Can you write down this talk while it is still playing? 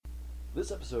This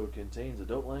episode contains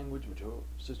adult language, mature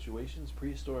situations,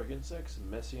 prehistoric insects,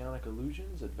 messianic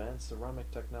illusions, advanced ceramic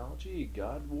technology,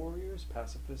 god warriors,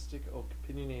 pacifistic,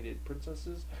 opinionated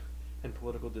princesses, and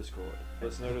political discord.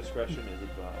 Listener discretion is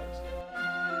advised.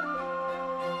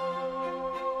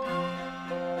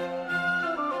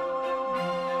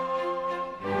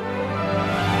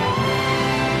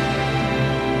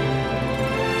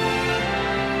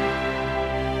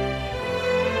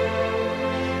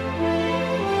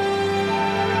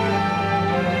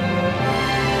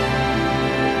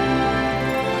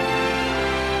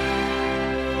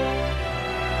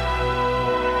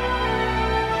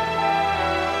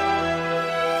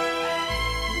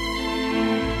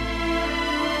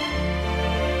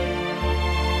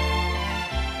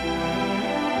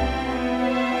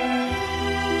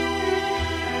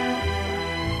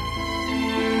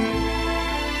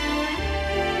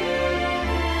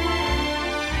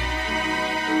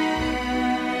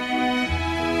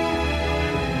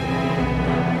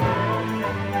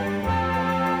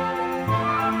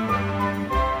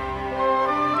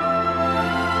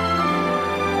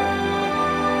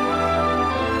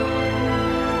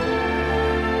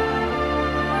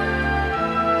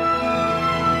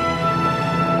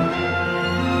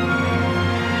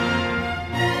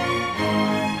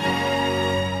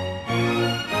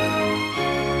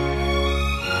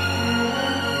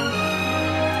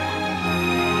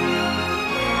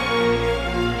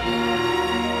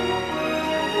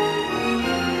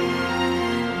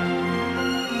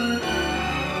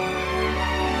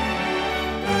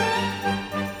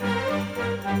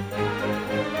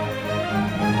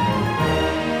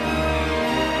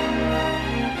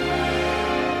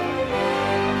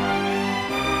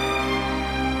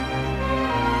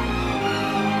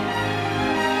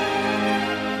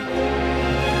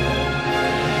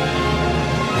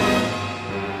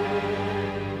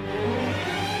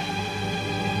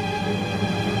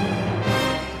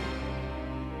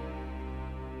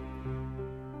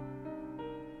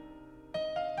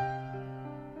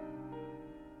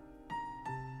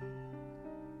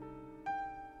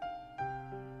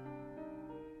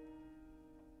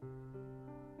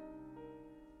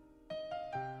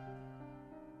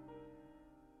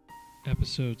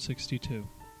 Episode 62.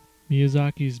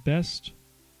 Miyazaki's Best,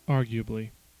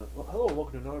 Arguably. Well, hello, and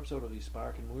welcome to another episode of the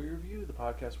Spark Movie Review, the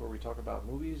podcast where we talk about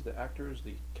movies, the actors,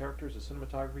 the characters, the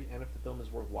cinematography, and if the film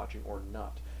is worth watching or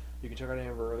not. You can check out any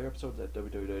of our earlier episodes at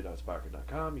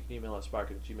www.spark.com. You can email us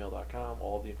spark@gmail.com.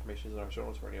 All of the information is in our show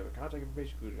notes for any other contact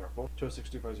information, including our phone,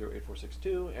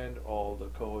 206-250-8462, and all the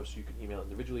co-hosts you can email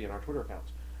individually in our Twitter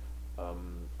accounts.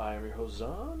 I am your host,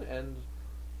 Zahn, and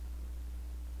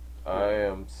I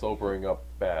am sobering up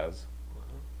Baz.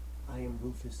 I am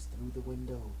Rufus through the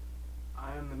window.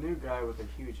 I am the new guy with a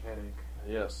huge headache.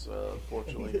 yes,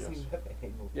 fortunately, He doesn't yes. even have a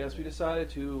hangover. Yes, we decided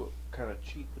to kind of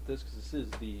cheat with this because this is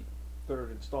the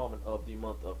third installment of the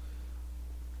month of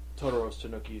Totoro's,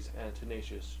 Tanuki's, and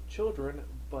Tenacious Children,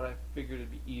 but I figured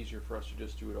it'd be easier for us to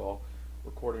just do it all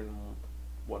recorded in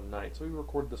one night. So we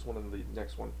recorded this one and the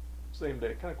next one same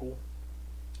day. Kind of cool.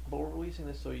 But we're releasing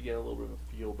this so you get a little bit of a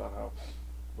feel about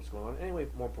what's going on. Anyway,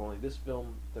 more importantly, this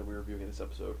film that we're reviewing in this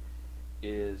episode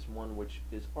is one which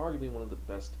is arguably one of the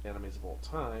best animes of all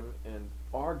time, and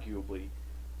arguably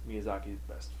Miyazaki's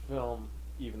best film,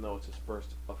 even though it's his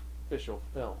first official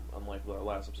film, unlike our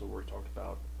last episode where we talked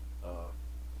about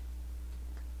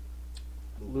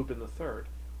Lupin the Third,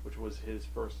 which was his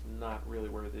first not really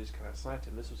where they just kind of assigned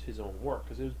him. This was his own work,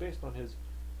 because it was based on his...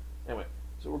 Anyway,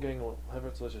 so we're getting a little heavy,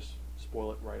 so let's just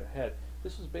spoil it right ahead.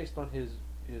 This was based on his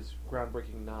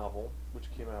groundbreaking novel, which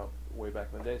came out way back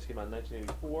in the day. It came out in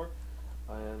 1984,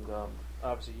 and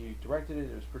obviously he directed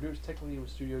it. It was produced. Technically, it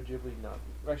was Studio Ghibli.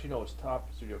 It was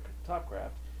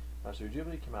Topcraft. Not Studio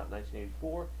Ghibli. It came out in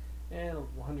 1984, and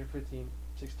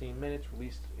 116 minutes.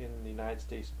 Released in the United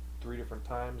States 3 different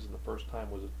times, and the first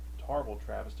time was a horrible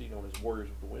travesty known as Warriors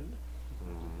of the Wind.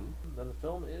 Mm-hmm.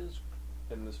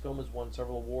 Then this film has won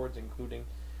several awards, including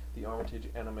the Armitage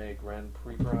Anime Grand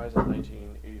Prix Prize in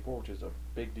 1984, which is a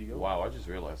big deal. Wow, I just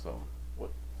realized something.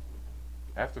 What?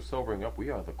 After sobering up, we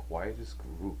are the quietest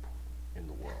group in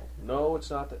the world. No, it's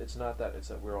not that. It's not that. It's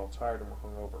that we're all tired and we're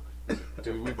hungover.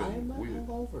 Dude, we've I am been... not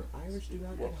hungover. Irish do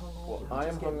not get hungover. Well, We I am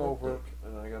just get hungover, lipstick.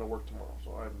 and I got to work tomorrow,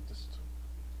 so I'm just...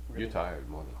 You're tired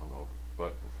more than hungover.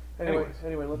 But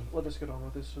Anyway, let us get on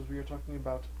with this, as we are talking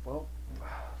about, well,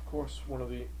 of course, one of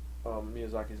the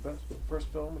Miyazaki's first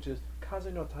film, which is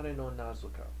Kaze no Tane no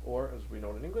Nazuka, or as we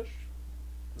know it in English,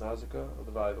 Nausicaa of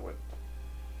the Valley of the Wind.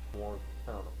 Or,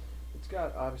 I don't know. It's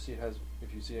got, obviously, it has,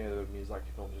 if you see any other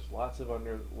Miyazaki films, there's lots of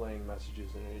underlying messages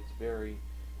in it. It's very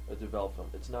a developed film.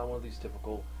 It's not one of these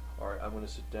typical, all right, I'm going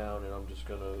to sit down and I'm just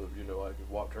going to, I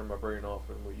could turn my brain off.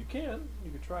 And you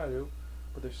could try to,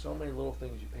 but there's so many little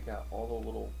things you pick out, all the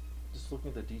little, just looking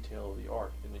at the detail of the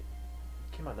art. And it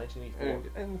came out in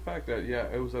 1984. And the fact that,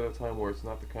 it was at a time where it's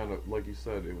not the kind of, like you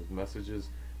said, it was messages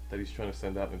that he's trying to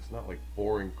send out, and it's not like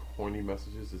boring, corny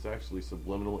messages. It's actually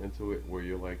subliminal into it, where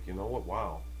you're like, you know what,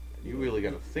 wow, you really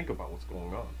got to think about what's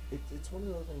going on. It's one of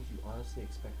those things you honestly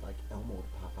expect, like, Elmo to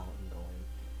pop out and going,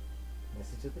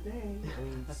 message of the day. I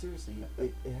mean, seriously,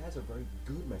 it has a very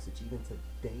good message, even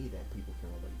today, that people can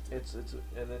relate to.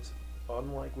 It's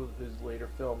unlike with his later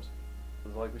films,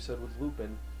 like we said with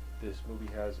Lupin, this movie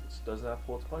doesn't have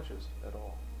pull its punches at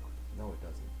all. No, it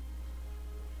doesn't.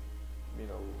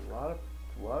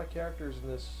 A lot of characters in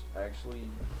this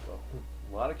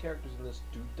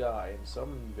do die, in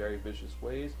some in very vicious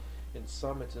ways, in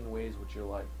some it's in ways which you're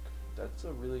like, that's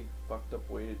a really fucked up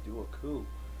way to do a coup.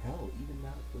 Hell, even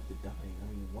not with the dying. I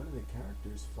mean, one of the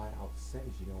characters flat out says,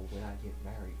 when I get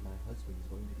married, my husband is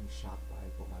going to be shocked by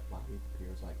what my body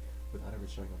appears like. Without ever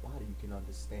showing a body, you can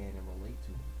understand and relate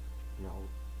to him.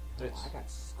 I got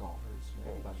scars.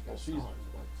 Everybody's got scars.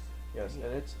 Yes, and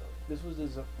this was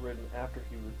written after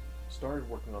he started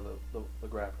working on the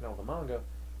graphic novel, the manga,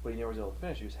 but he never was able to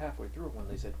finish. He was halfway through it when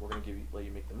they said, we're going to let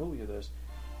you make the movie of this,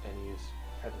 and he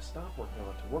had to stop working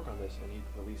on it to work on this, and he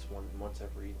released one once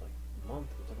every month.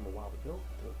 It took him a while to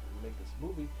make this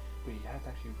movie, but you have to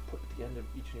actually put at the end of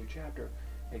each new chapter,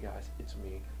 hey guys, it's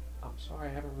me. I'm sorry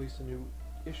I haven't released a new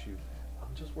issue.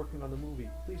 I'm just working on the movie.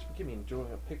 Please forgive me. And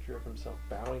drawing a picture of himself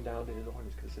bowing down to his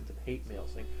audience because it's a hate mail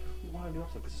saying, we want a new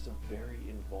episode because it's a very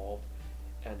involved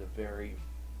and a very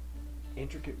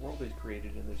intricate world he's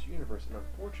created in this universe. And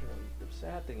unfortunately, the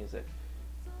sad thing is that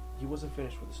he wasn't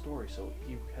finished with the story, so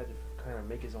he had to kind of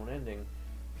make his own ending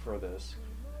for this.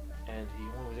 And he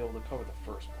only was able to cover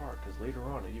the first part, because later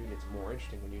on it even gets more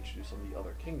interesting when you introduce some of the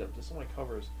other kingdoms. This only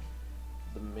covers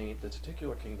the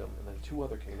titular kingdom and then two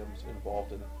other kingdoms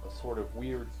involved in a sort of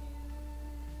weird.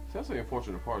 So that's the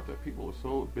unfortunate part, that people are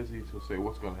so busy to say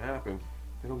what's going to happen,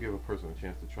 they don't give a person a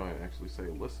chance to try and actually say,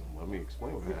 listen, let me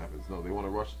explain what happens. No, they want to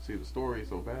rush to see the story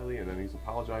so badly, and then he's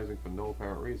apologizing for no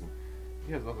apparent reason.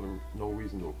 He has no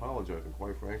reason to apologize, and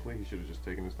quite frankly, he should have just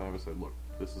taken his time and said, look,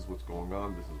 this is what's going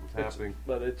on, this is what's happening.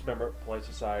 But remember, polite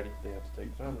society, they have to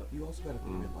take time. You also got to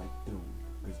think of like Dune,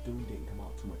 because Dune didn't come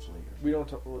out too much later. We don't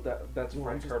talk about that. That's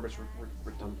Frank Herbert's.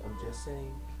 I'm just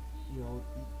saying, you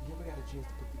never got a chance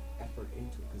to put the effort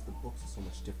into it because the books are so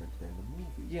much different than the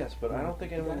movie. Yes, but I don't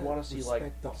think anyone would want to see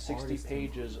like 60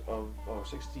 pages or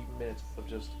 60 minutes of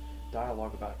just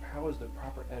dialogue about how is the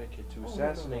proper etiquette to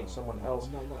assassinate someone else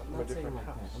from a different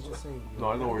house. I'm just saying,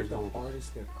 I know where he's give going. the artists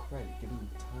their credit, give them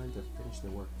time to finish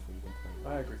their work before you can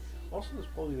play. I agree. Also,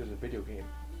 there's a video game.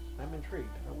 I'm intrigued.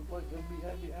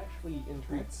 I'd be actually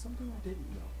intrigued. That's something I didn't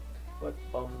know. But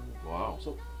Wow.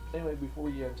 So anyway, before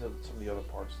we get into some of the other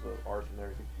parts of the art and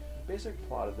everything, the basic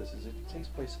plot of this is it takes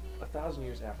place 1,000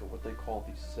 years after what they call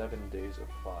the 7 Days of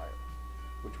Fire,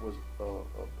 which was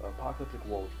an apocalyptic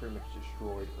war which pretty much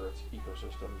destroyed Earth's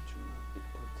ecosystem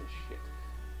to shit.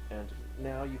 And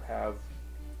now you have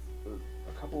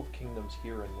a couple of kingdoms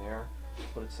here and there,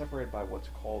 but it's separated by what's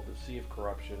called the Sea of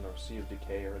Corruption or Sea of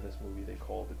Decay, or in this movie they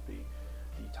called it the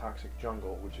Toxic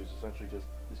Jungle, which is essentially just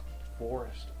this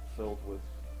forest filled with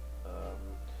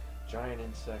giant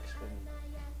insects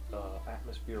and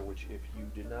atmosphere, which if you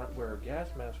did not wear a gas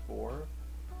mask for,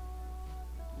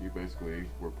 You basically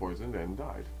were poisoned and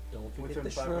died. Don't forget Within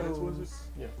the 5 minutes, was it?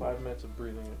 shrooms. 5 minutes of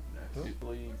breathing it. Nice.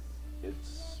 Usually,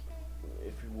 it's,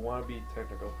 if you want to be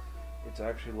technical, it's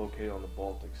actually located on the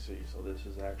Baltic Sea, so this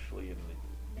is actually in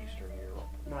the Eastern Europe.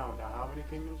 Now, how many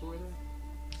kingdoms were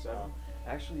there? 7?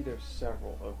 Actually, there's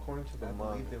several. According to the I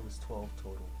manga, believe there was 12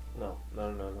 total. no.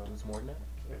 It was more than that?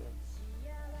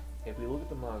 If we look at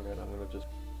the manga, and I'm gonna just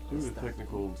Due to Stop.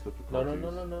 technical difficulties.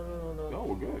 no. No,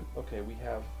 we're good. Okay, we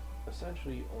have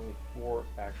essentially only 4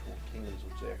 actual kingdoms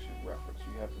which they actually reference.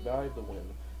 You have the Valley of the Wind,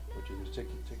 which is a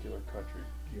particular country.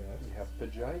 Yes. You have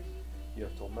Pejite, you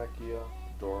have Tolmekia,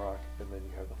 Dorak, and then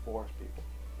you have the Forest people.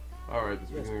 Alright, this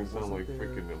is Yes, beginning but to sound like wasn't there-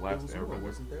 freaking the there last was more, Airbender.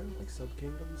 wasn't there? Like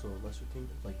sub-kingdoms or lesser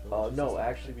kingdoms? Like villages No, and stuff?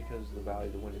 actually, because the Valley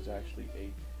of the Wind is actually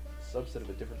a subset of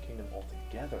a different kingdom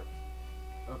altogether.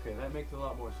 Okay, that makes a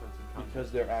lot more sense in context.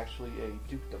 Because they're actually a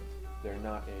dukedom. They're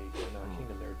not a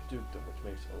kingdom, they're a dukedom, which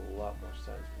makes a lot more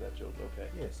sense for that joke. Okay.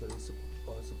 Yeah, so there's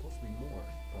supposed to be more,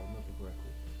 if I remember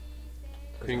correctly.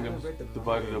 'Cause I Kingdoms haven't read the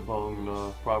divided manga.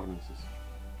 among provinces.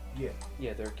 Yeah.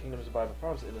 Yeah, they're kingdoms divided by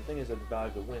provinces, and the thing is that the Valley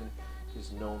of the Wind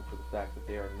is known for the fact that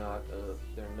they are not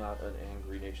they're not an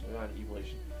angry nation. They're not an evil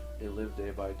nation. They live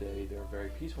day by day. They're a very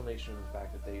peaceful nation in the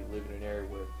fact that they live in an area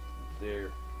where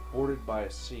they're bordered by a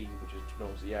sea, which is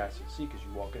known as the acid sea, because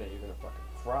you walk in it, you're gonna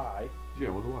fucking fry. Yeah,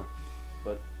 I wonder why.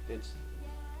 But it's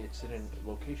in a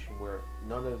location where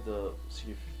none of the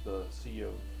sea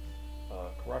of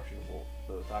corruption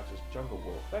the toxic jungle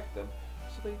will affect them.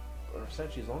 So they are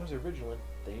essentially, as long as they're vigilant,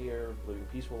 they are living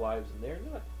peaceful lives, and they're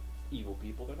not evil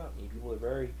people. They're not mean people. They're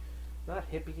very not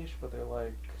hippie-ish, but they're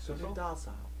like So they're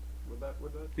docile. Would that?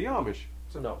 The Amish.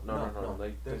 no.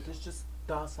 They're just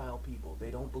docile people. They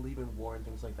don't believe in war and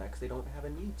things like that because they don't have a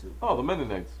need to. Oh, the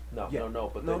Mennonites. No, Yeah.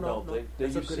 but No. they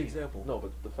That's a use good sea. example. No,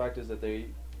 but the fact is that they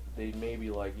may be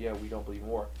like, yeah, we don't believe in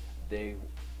war. They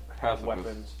have Pacifists.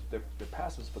 weapons. They're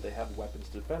pacifists, but they have weapons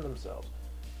to defend themselves.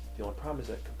 The only problem is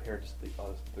that compared to the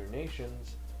other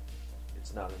nations,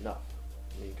 it's not enough.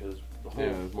 I mean, because the whole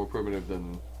Yeah, it's more primitive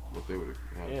than what they would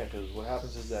have. yeah, because what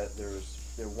happens is that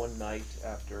there one night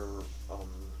after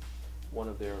one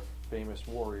of their famous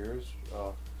warriors,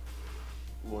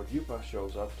 Lord Yupa,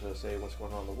 shows up to say what's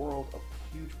going on in the world.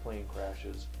 A huge plane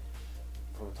crashes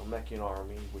from the Tolmekian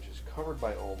army, which is covered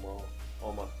by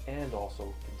Oma, and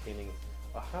also containing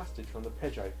a hostage from the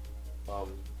Pejite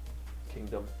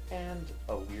kingdom and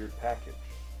a weird package.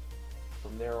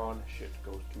 From there on, shit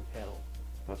goes to hell.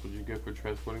 That's what you get for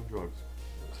transporting drugs.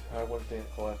 I wouldn't think.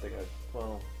 Well, I think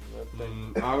that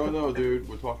thing. I don't know, dude.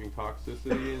 We're talking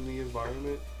toxicity in the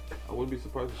environment. I wouldn't be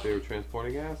surprised if they were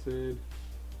transporting acid.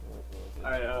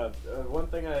 One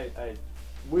thing I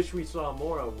wish we saw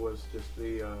more of was just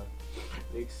the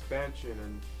expansion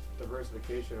and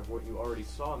diversification of what you already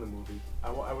saw in the movie.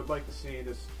 I would like to see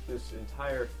this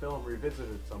entire film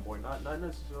revisited at some point. Not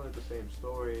necessarily the same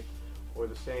story or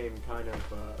the same kind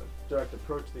of direct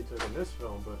approach they took in this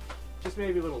film, but just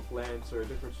maybe a little glance or a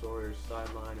different story or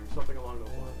sideline or something along those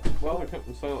lines. Well, kind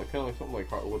of like something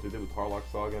like what they did with Harlock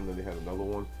Saga, and then they had another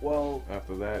one Well,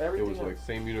 after that. It everything was like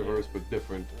same universe but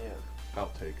different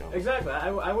outtake of it. Exactly.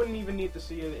 I wouldn't even need to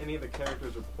see any of the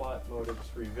characters or plot motives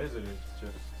revisited. It's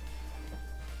just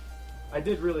I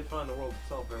did really find the world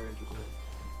itself very interesting.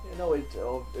 You know, it's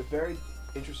a very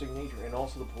interesting nature, and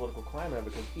also the political climate,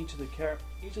 because each of the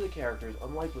characters,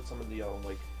 unlike with some of the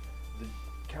like the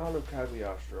Count of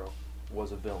Cagliostro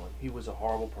was a villain. He was a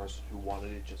horrible person who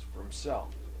wanted it just for himself.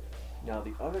 Now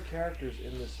the other characters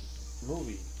in this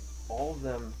movie, all of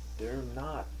them, they're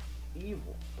not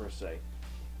evil per se.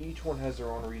 Each one has their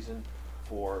own reason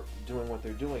for doing what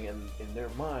they're doing, and in their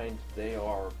mind, they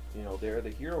are, they're the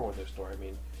hero in their story. I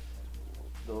mean,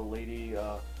 the lady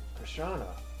Kashana,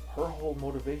 her whole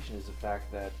motivation is the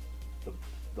fact that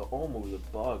the Omu, the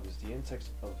bugs, the insects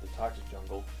of the toxic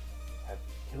jungle, have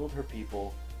killed her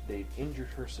people. They've injured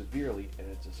her severely, and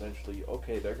it's essentially,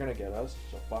 okay, they're gonna get us,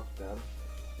 so fuck them.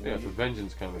 Yeah, it's a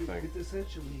vengeance kind of thing. It's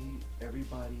essentially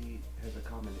everybody has a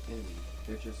common enemy.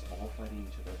 They're just all fighting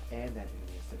each other, and that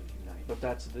enemy instead of united. But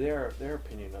that's their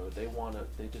opinion of it.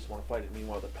 They just want to fight it.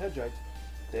 Meanwhile, the Pejites,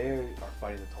 they are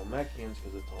fighting the Tolmekians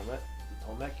because the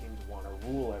Tolmekians want to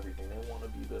rule everything. They want to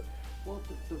be the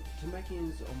the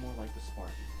Temekians are more like the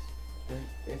Spartans.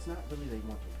 It's not really they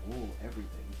want to rule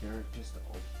everything. They're just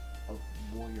a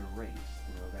warrior race.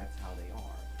 That's how they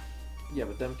are. Yeah,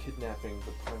 but them kidnapping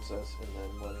the princess and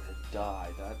then letting her die,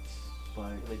 that's...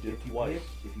 But they did if you twice.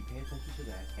 pay attention to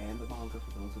that, and the manga,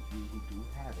 for those of you who do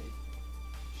have it,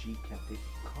 she kept it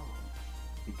calm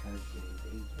because it is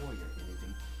a warrior, it is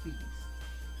a beast.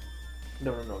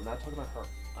 No, not talking about her.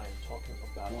 I am talking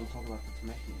about... Well, I'm talking about the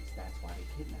Temekians. That's why they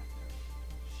kidnapped her.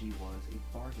 She was a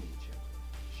bargaining chip.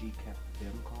 She kept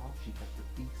them calm, she kept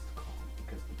the beast calm,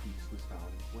 because the beast was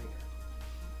found where?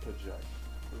 Pejite.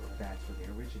 That's where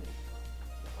they originated.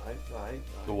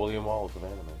 The William Wallace of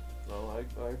anime. No,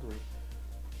 I agree.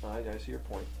 I see your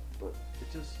point, but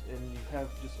it just, and you have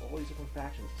just all these different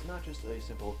factions. It's not just a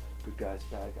simple good guys,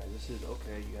 bad guys. This is,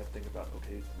 okay, you have to think about,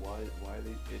 okay, why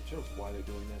it shows why they're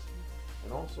doing this.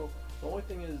 And also, the only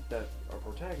thing is that our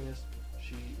protagonist,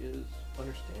 she is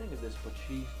understanding of this, but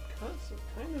she's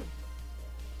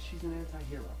she's an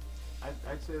anti-hero.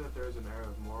 I'd say that there is an air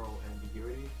of moral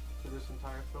ambiguity to this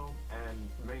entire film, and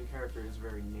the main character is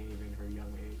very naive in her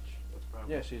young age. That's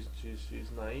probably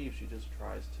she's naive. She just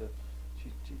tries to.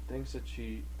 She thinks that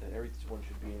everyone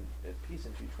should be at peace,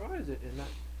 and she tries it,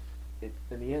 and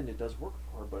in the end, it does work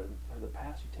for her. But in the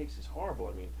path she takes is horrible.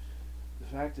 I mean, the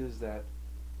fact is that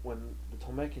when the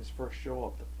Tolmekians first show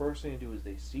up, the first thing they do is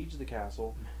they siege the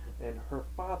castle, and her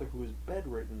father, who is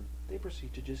bedridden, they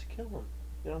proceed to just kill him.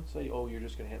 They don't say, "Oh, you're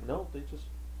just gonna have..." No, they just.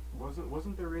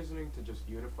 Wasn't their reasoning to just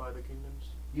unify the kingdoms?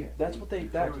 Yeah, That's what they.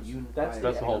 That's That's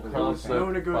the whole concept. No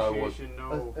by negotiation,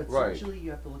 no. Essentially,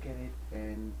 you have to look at it,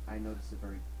 and I know this is a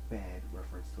very bad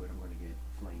reference to it. I'm going to get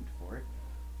flamed for it,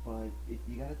 But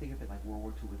you got to think of it like World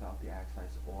War II without the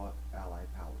Axis or Allied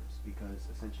powers, because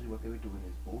essentially what they were doing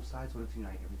is both sides wanted to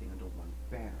unite everything under one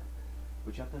banner.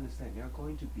 But you have to understand, there are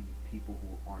going to be people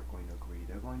who aren't going to agree.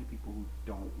 There are going to be people who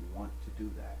don't want to do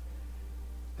that.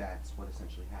 That's what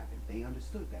essentially happened. They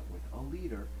understood that with a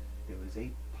leader, there was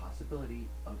a possibility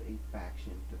of a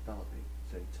faction developing,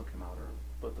 so they took him out early.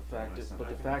 But the fact You know, is, it's but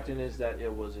not- the fact is that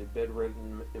it was a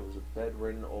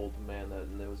bedridden old man that,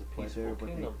 and there was a peaceful Whether what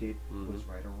kingdom. they did Mhm. was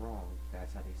right or wrong,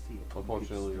 that's how they see it.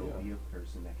 Unfortunately, you could still yeah. be a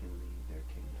person that can lead their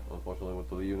kingdom. Unfortunately, with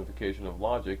the unification of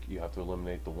logic, you have to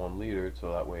eliminate the one leader,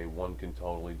 so that way one can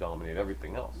totally dominate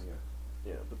everything else.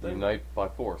 Yeah, but then Unite by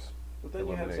force. But then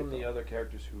you have eliminate some of the them. other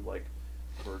characters who, like,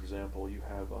 for example, you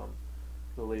have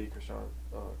the lady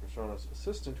Krishana's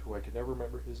assistant, who I can never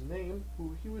remember his name.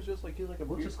 Who he was just like he's like a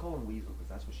We'll weird- just call him Weasel because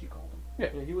that's what she called him.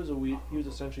 yeah, he was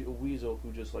essentially a weasel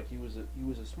who just like he was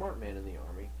a smart man in the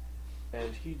army,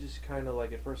 and he just kind of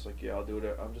like at first like, yeah, I'll do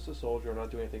it. I'm just a soldier. I'm not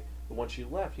doing anything. But when she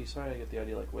left, he started to get the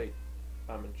idea like, wait,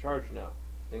 I'm in charge now.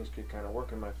 Things could kind of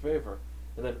work in my favor.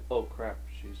 And then, oh crap,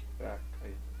 she's back.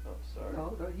 Oh, sorry.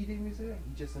 No, he didn't even say that.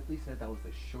 He just simply said that was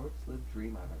the short-lived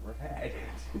dream I've ever had.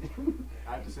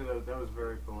 I have to say that was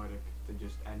very poetic to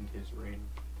just end his reign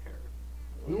of terror.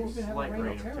 He didn't even have a Slight reign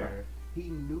reign of of terror. terror. He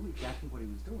knew exactly what he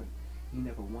was doing. He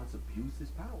never once abused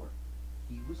his power.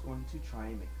 He was going to try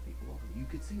and make people love him. You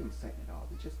could see him setting it off.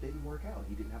 It just didn't work out.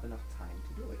 He didn't have enough time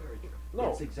to do it. Very true. No.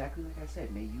 It's exactly like I said.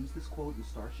 And they use this quote in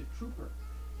Starship Trooper.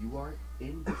 You are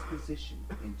in this position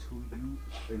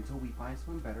until we find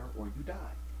someone better or you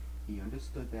die. He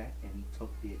understood that and he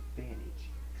took the advantage.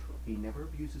 He never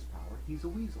abused his power. He's a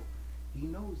weasel. He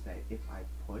knows that if I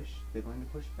push, they're going to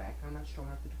push back. I'm not strong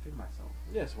enough to defend myself.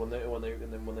 Yes, when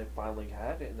they finally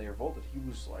had it and they revolted, he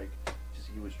was like,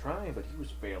 he was trying, but he was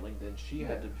failing. Then she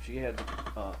had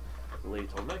Lady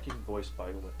Tolmecki, voiced by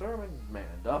Uma Thurman,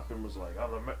 manned up and was like,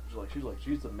 I'm the man.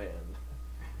 She's the man.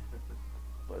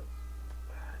 But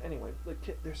anyway,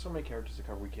 there's so many characters to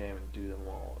cover. We can't even do them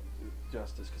all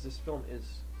justice because this film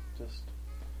is just.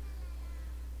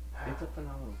 It's a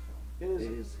phenomenal film. It is.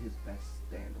 It is his best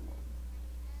standalone.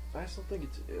 I still think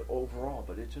it's overall,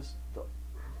 but it just.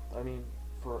 I mean,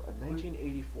 for a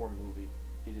 1984 movie,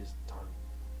 it is done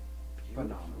beautifully.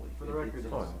 Phenomenally. For the record, It's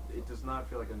fun. it does not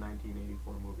feel like a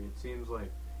 1984 movie. It seems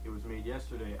like it was made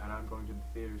yesterday, and I'm going to the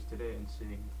theaters today and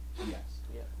seeing. Yes.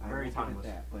 Yeah. I Very will give it timeless.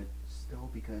 that, but still,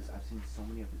 because I've seen so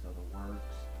many of his other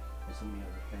works and so many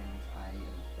other things, I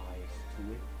am biased to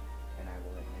it, and I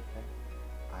will admit that.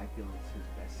 I feel it's his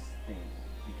best thing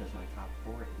because my top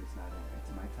 4 is not in there.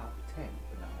 It's in my top 10,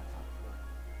 but not my top 4.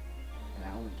 And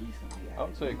I only recently added I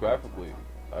would say Blueprint to my graphically.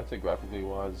 top 10. I'd say graphically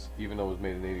wise, even though it was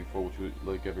made in '84, which was,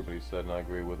 like everybody said, and I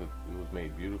agree with it, it was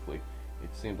made beautifully.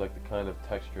 It seems like the kind of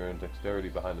texture and dexterity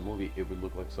behind the movie, it would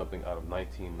look like something out of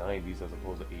 1990s as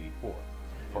opposed to '84.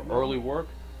 For early work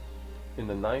in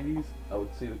the 90s, I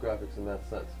would see the graphics in that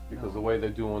sense because No, the way they're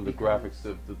doing the because graphics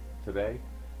of today,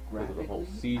 because of the whole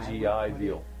Graphically, I would CGI put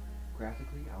deal. it-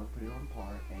 Graphically, I would put it on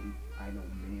par, and I know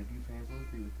many of you fans will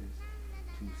agree with this,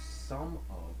 to some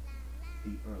of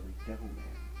the early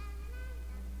Devilman.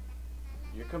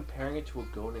 You're comparing it to a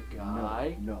Go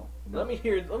Nagai? No. Let me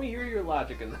hear your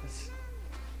logic in this.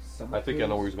 Some I of think I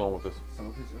know where his- he's going with this. Some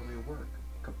of his earlier work,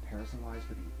 comparison-wise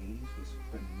for the 80s, was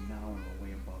phenomenal,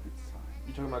 way above its time.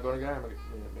 You talking about Go Nagai or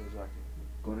Miyazaki?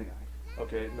 Go to guy,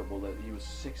 Okay, no, well, he was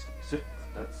 60s.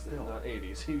 That's Still. not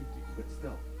 80s. but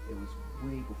still, it was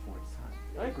way before its time.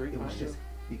 I agree. It was I just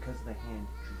agree. because the hand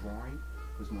drawing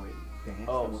was more advanced.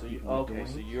 Oh, than what so you people were okay? doing.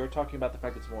 So you're talking about the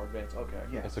fact it's more advanced. Okay.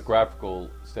 Yes. It's a graphical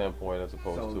standpoint as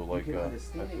opposed So to like you can I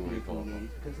understand see it where you're from going the from.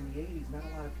 80s because in the 80s, not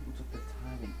a lot of people took the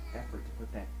time and effort to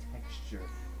put that texture,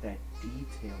 that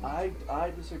detail. into it.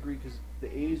 I disagree because the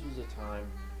 80s was a time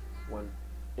when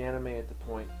anime at the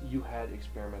point you had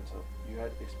experimental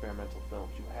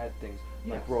films. You had things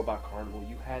like Yes. Robot Carnival.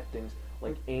 You had things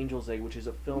like Angel's Egg, which is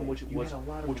a film Yeah, which you was had a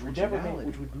lot of which would never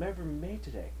originality. made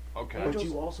today. Okay. But Angels-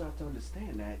 you also have to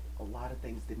understand that a lot of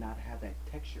things did not have that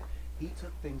texture. He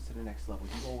took things to the next level.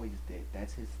 He always did.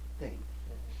 That's his thing.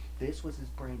 This was his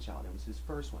brainchild. It was his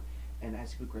first one. And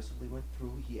as he progressively went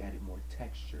through, he added more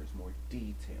textures, more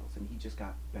details, and he just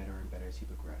got better and better as he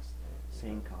progressed.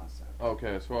 Same concept.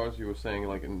 Okay, as far as you were saying,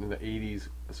 like in the 80s,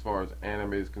 as far as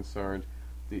anime is concerned,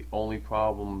 the only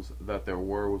problems that there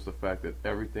were was the fact that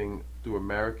everything through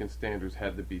American standards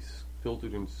had to be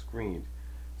filtered and screened.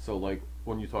 So, like,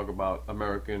 when you talk about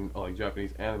American, or like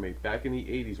Japanese anime, back in the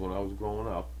 80s when I was growing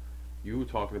up, you were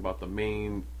talking about the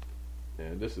main,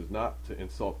 and this is not to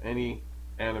insult any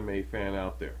anime fan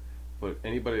out there, but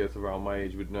anybody that's around my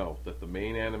age would know that the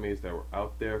main animes that were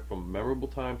out there from memorable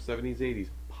times, 70s, 80s,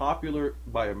 popular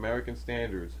by American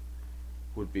standards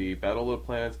would be Battle of the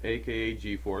Planets, aka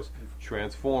G-Force,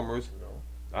 Transformers.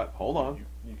 No. Hold on.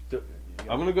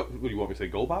 I'm gonna go. What do you want me to say?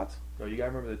 GoBots? No, you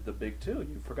gotta remember the big two.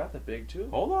 You forgot the big two.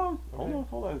 Hold on. Okay.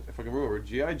 Hold on. If I can remember,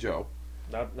 G.I. Joe.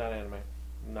 Not anime.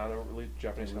 Not a really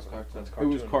Japanese It was company. cartoon. That's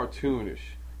It cartoon. was cartoonish,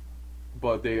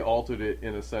 but they altered it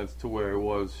in a sense to where it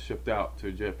was shipped out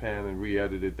to Japan and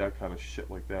re-edited, that kind of shit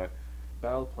like that.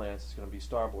 Battle Plants is going to be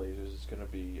Star Blazers. It's going to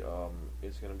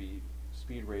be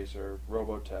Speed Racer,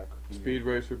 Robotech. Speed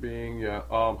Racer being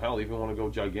hell, even want to go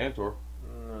Gigantor,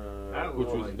 No, which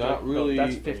was like, not no, really.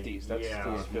 that's 50s. That's Yeah.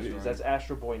 50s. Yeah. That's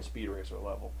Astro Boy and Speed Racer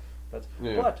level. That's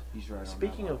Yeah. but He's right on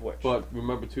speaking that of one. which, But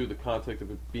remember too the context of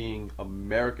it being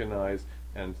Americanized,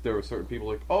 and there were certain people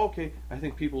like, oh, okay, I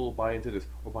think people will buy into this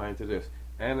or buy into this.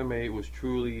 Anime was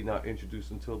truly not introduced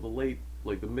until the mid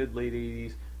late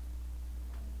 80s,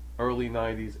 early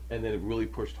 90s, and then it really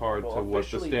pushed hard to what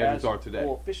the standards are today.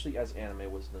 Well, officially as anime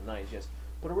was in the 90s, yes.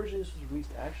 But originally this was released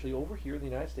actually over here in the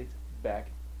United States back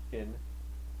in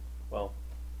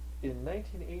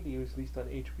 1980 it was released on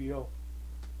HBO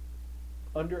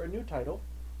under a new title,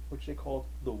 which they called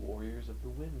The Warriors of the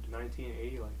Wind.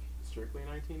 1980, like strictly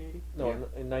 1980. No,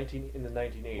 Yeah. in the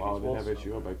 1980s. Wow, I didn't have Well,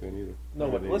 HBO back then either. No,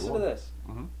 but listen to this.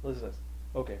 Mm-hmm. Listen to this.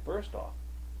 Okay, first off,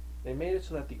 they made it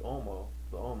so that the Omu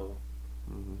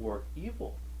Mm-hmm. were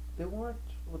evil. They weren't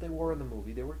what they were in the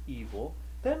movie. They were evil.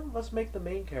 Then let's make the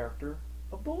main character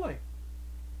a boy.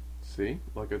 See,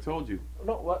 like I told you,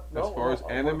 No, what? No, as far as no,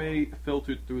 anime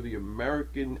filtered through the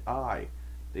American eye,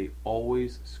 they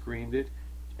always screened it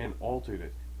and altered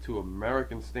it to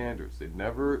American standards. They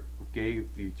never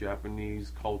gave the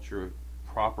Japanese culture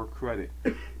proper credit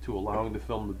to allowing the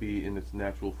film to be in its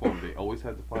natural form. They always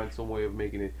had to find some way of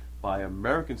making it by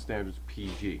American standards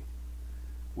PG,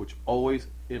 which always,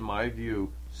 in my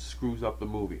view, screws up the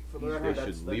movie. For the They record, should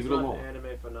that's leave it not alone. an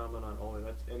anime phenomenon only.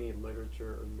 That's any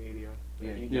literature or media that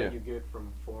Yeah. you, Yeah. you get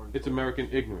from foreign. It's sources. American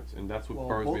ignorance, and that's what Well,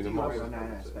 burns both me the of you are most. right on that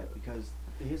most. aspect, because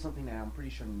here's something that I'm pretty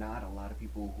sure not a lot of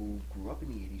people who grew up in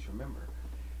the 80s remember.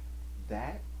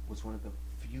 That was one of the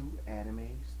few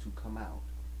animes to come out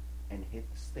and hit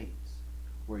the States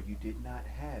where you did not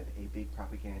have a big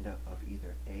propaganda of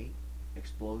either A,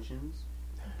 explosions,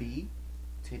 B,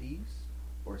 titties,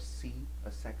 or C,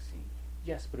 a sex scene.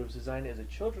 Yes, but it was designed as a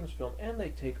children's film, and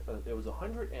it was a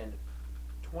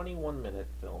 121-minute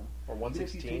film or Even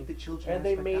if you 116, take the children and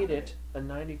they aspect made out of it a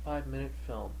 95-minute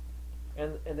film,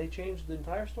 and they changed the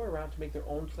entire story around to make their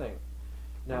own thing.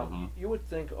 Now Mhm. you would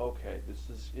think, okay,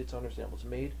 it's understandable. It's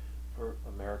made for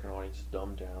American audience,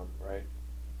 dumbed down, right?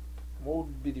 What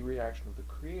would be the reaction of the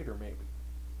creator, maybe?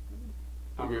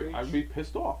 I'd be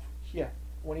pissed off. Yeah,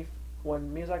 when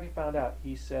Miyazaki found out,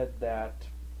 he said that,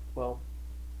 well,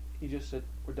 he just said,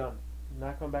 "We're done. You're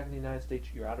not coming back in the United States.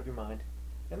 You're out of your mind."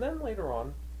 And then later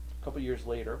on, a couple years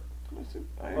later, And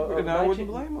I wouldn't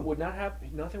blame him. would not have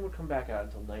nothing would come back out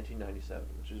until 1997,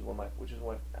 which is my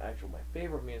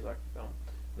favorite Miyazaki film.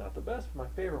 Not the best, but my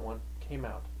favorite one came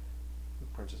out.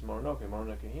 Princess Mononoke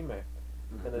Hime.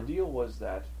 And the Mhm. deal was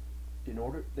that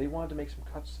they wanted to make some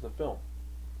cuts to the film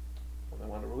when they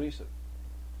wanted to release it.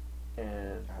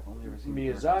 And I've only ever seen the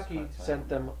director's Miyazaki cuts, I sent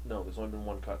don't them. No, there's only been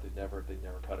one cut. They never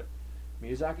cut it.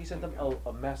 Miyazaki sent them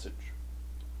a message.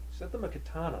 He sent them a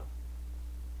katana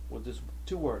with just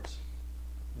 2 words: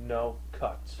 "No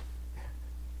cuts."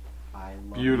 I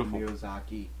love Beautiful. you,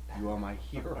 Miyazaki. You are my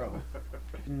hero.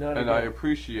 None And of I it.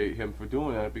 appreciate him for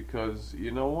doing that, because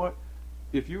you know what?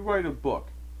 If you write a book,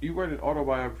 you write an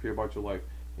autobiography about your life,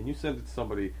 and you send it to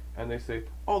somebody, and they say,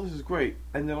 "Oh, this is great,"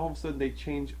 and then all of a sudden they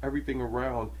change everything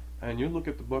around, and you look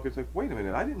at the book, it's like, "Wait a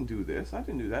minute, I didn't do this, I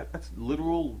didn't do that." That's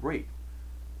literal rape.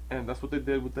 And that's what they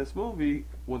did with this movie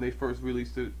when they first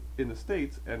released it in the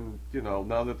States, and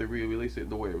now that they re-released it in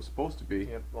the way it was supposed to be,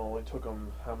 Yep, well, it took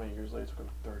him how many years later? It took him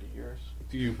 30 years.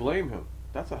 do you blame him?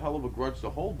 That's a hell of a grudge to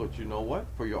hold, but you know what?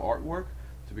 For your artwork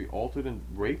to be altered and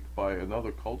raped by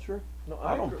another culture, No,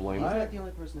 I don't agree. blame He's him. not the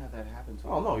only person to have that happen to.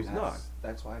 Oh, him. no, he's That's- not.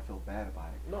 That's why I feel bad about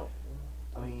it. No.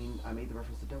 I mean, I made the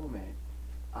reference to Devilman.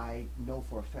 I know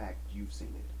for a fact you've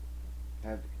seen it.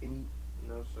 Have any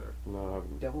No, sir. No, I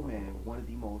haven't. Devilman, one of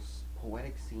the most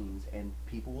poetic scenes, and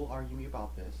people will argue me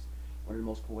about this, one of the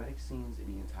most poetic scenes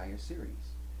in the entire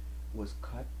series was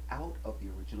cut out of the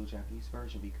original Japanese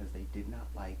version because they did not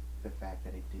like the fact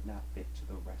that it did not fit to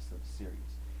the rest of the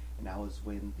series. And that was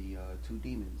when the 2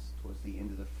 demons, towards the end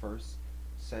of the first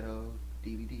set of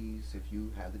DVDs, if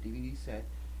you have the DVD set,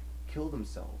 kill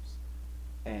themselves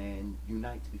and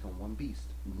unite to become one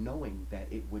beast, knowing that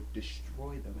it would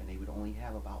destroy them and they would only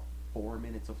have about 4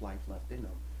 minutes of life left in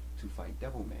them to fight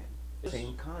Devilman.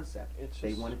 Same concept. It's They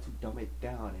just- wanted to dumb it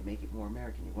down and make it more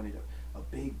American. They wanted a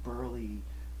big burly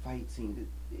fight scene.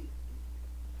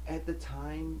 At the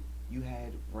time, you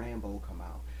had Rambo come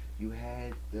out. You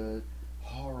had the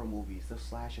horror movies, the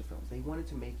slasher films. They wanted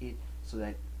to make it so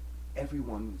that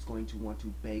everyone was going to want to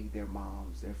beg their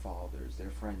moms, their fathers, their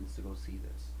friends to go see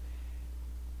this.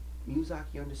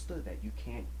 Miyazaki understood that you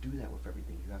can't do that with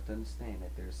everything. You have to understand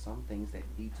that there's some things that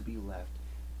need to be left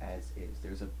as is.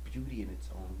 There's a beauty in its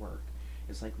own work.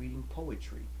 It's like reading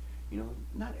poetry. You know,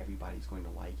 not everybody's going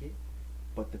to like it,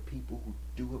 but the people who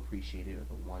do appreciate it are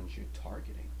the ones you're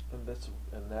targeting. And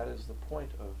that is the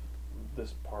point of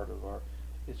this part of our.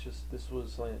 It's just this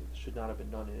was something that should not have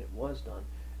been done, and it was done.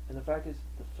 And the fact is,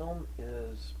 the film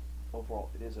is overall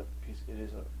it is a piece. It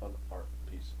is an art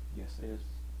piece. Yes, It is.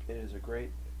 It is a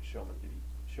great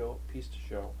piece to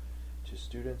show to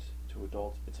students, to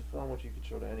adults. It's a film which you could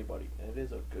show to anybody, and it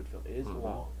is a good film. It is Mhm.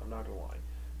 long. I'm not gonna lie.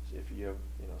 So if you have,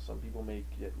 some people make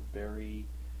it very,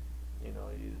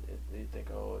 you think,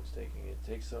 oh, it's taking. It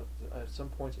takes some. At some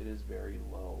points, it is very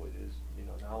low. It is,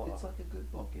 not It's like a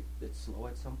good book. It's slow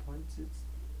at some points. It's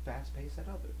fast paced at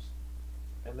others.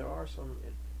 and there are some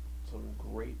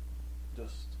great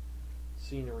just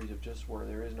sceneries of just where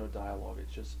there is no dialogue.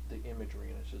 It's just the imagery,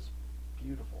 and it's just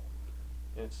beautiful.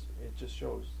 And it just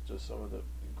shows just some of the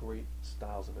great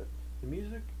styles of it. The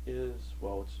music is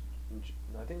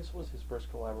I think this was his first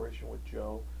collaboration with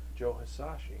Joe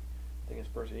Hisashi. I think his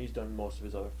first. He's done most of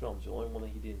his other films. The only one that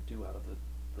he didn't do out of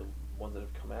the ones that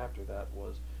have come after that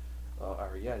was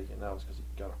Arrietty, and that was because he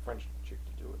got a French chick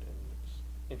to do it, and it's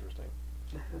interesting.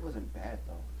 It wasn't bad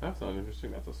though. That's not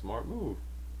interesting. That's a smart move.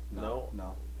 No.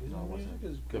 His it music wasn't.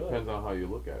 is good. Depends on how you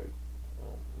look at it.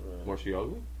 Was she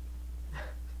ugly?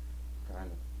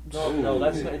 Kind of. No,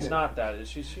 it's not that.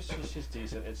 She's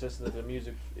decent. It's just that the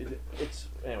music. It's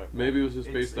anyway. Maybe it was just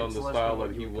It's- based on it's the less style than what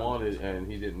that you he would come wanted, to.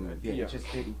 and he didn't. Yeah, Yeah. it just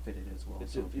didn't fit it as well as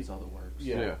some of his other works.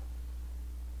 Yeah.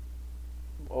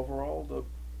 Overall,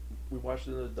 we watched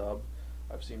it in the dub.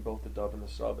 I've seen both the dub and the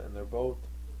sub, and they're both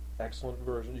excellent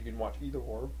versions. You can watch either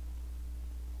or.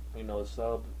 The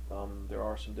sub, there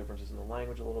are some differences in the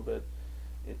language a little bit.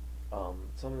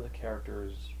 Some of the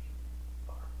characters,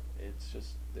 it's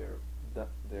just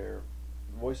their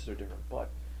voices are different, but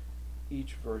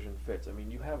each version fits. I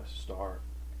mean, you have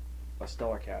a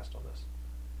stellar cast on this.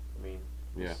 I mean,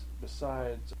 Yeah.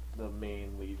 besides the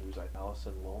main lead, who's like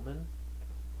Alison Lohman,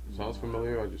 Sounds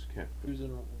familiar. I just can't. who's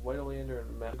in White Oleander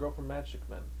and the girl from Magic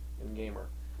Men and Gamer,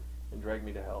 and Drag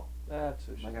Me to Hell. That's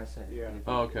who she. Like I said, Yeah. if-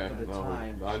 Oh, okay. For the No,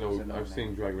 time, I she was know. a known I've seen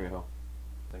name. Drag Me to Hell.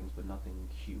 things, but nothing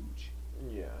huge.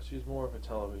 Yeah, she's more of a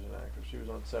television actress. She was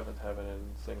on Seventh Heaven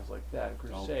and things like that, Oh,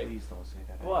 Crusade. please don't say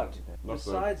that. I But hated that. That's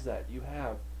besides that, you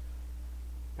have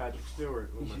Patrick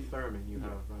Stewart, Uma Thurman. You Yeah.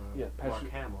 have Yeah, Mark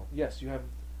Patrick- Hamill. yes, you have.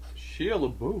 Shia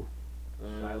LaBeouf.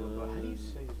 Shia LaBeouf. How do you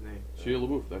say his name? Shia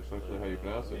LaBeouf. That's actually how you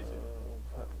pronounce it.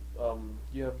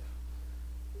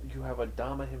 You have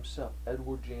Adama himself,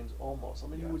 Edward James Olmos.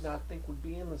 Somebody you would Yes. not think would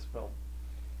be in this film.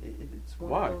 It's one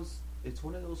Why? of those. It's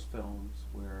one of those films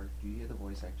where you hear the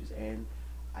voice actors, and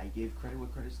I give credit where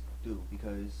credit's due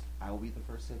because I will be the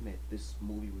first to admit this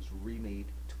movie was remade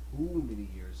too many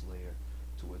years later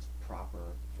to its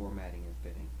proper formatting and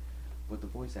fitting. But the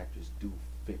voice actors do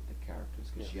fit the characters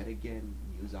because Yes. yet again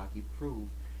Miyazaki proved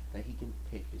that he can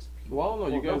pick his people. Well, no,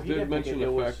 you Well, guys he did didn't mention make it.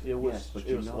 the It was- fact. It was. Yes, but it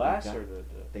you was know Lasser.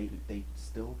 They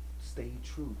still stay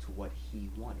true to what he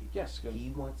wanted. Yes, 'cause-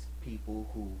 He wants people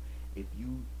who, if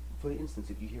you, for instance,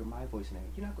 if you hear my voice now,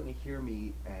 you're not going to hear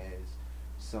me as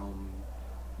some,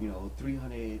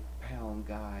 300-pound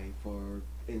guy, for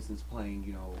instance,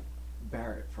 playing,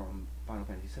 Barrett from Final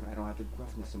Fantasy VII. I don't have the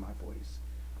gruffness in my voice.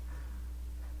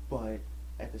 But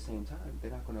at the same time,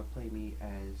 they're not going to play me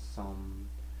as some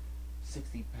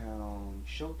 60-pound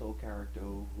Shoto character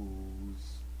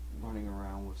who's running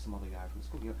around with some other guy from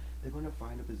school. They're going to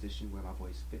find a position where my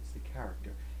voice fits the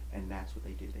character, and that's what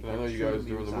they did. They I know kept you true to guys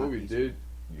during the movie Miyazaki's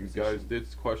you position. guys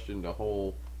did question the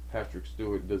whole Patrick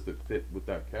Stewart. Does it fit with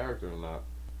that character or not?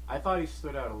 I thought he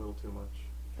stood out a little too much.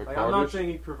 For Like, I'm not Cardish? saying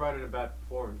he provided a bad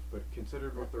performance, but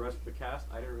considered with the rest of the cast,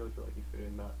 I didn't really feel like he fit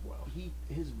in that well.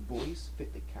 His voice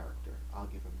fit the character. I'll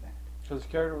give him that. Because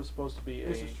his character was supposed to be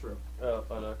This is true.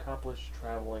 an accomplished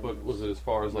traveling. But was it as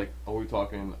far as like, are we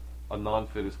talking a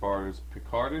non-fit as far as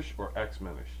Picardish or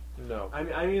X-Men-ish? No.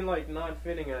 I mean, like,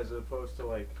 non-fitting as opposed to,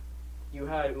 like, you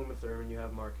had Uma Thurman, you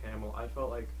have Mark Hamill. I felt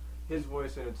like his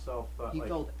voice in itself felt He like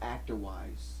felt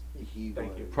actor-wise. He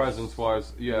Thank was you.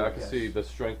 Presence-wise, yeah, I can Yes. see the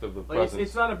strength of the like presence.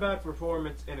 it's not a bad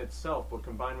performance in itself, but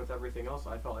combined with everything else,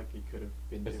 I felt like he could have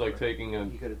been. It's like different. taking a.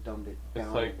 He could have dumbed it It's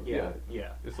down. like- a little Yeah, bit.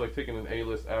 yeah. It's like taking an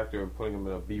A-list actor and putting him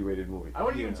in a B-rated movie. I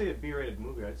wouldn't even Yeah. say a B-rated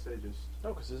movie. I'd say just.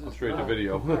 No, because this is Straight to not-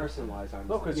 video. Comparison-wise, I'm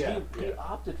No, because saying. Yeah. he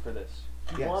opted for this.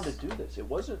 He Yes. wanted to do this. It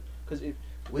wasn't because the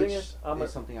Which thing is, I'm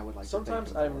is something I would like sometimes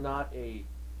to thank him I'm for. not a.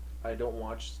 I don't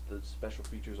watch the special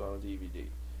features on a DVD.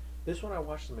 This one I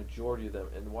watched the majority of them,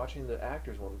 and watching the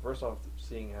actors one. First off,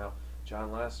 seeing how John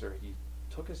Lasseter, he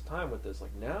took his time with this.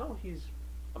 Like now he's,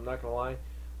 I'm not gonna lie,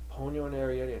 Ponyo and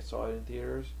Arrietty, I saw it in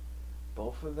theaters.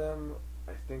 Both of them,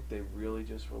 I think they really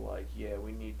just were like, yeah,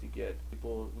 we need to get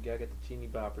people, we gotta get the teeny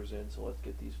boppers in, so let's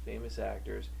get these famous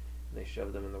actors, and they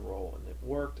shoved them in the role, and it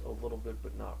worked a little bit,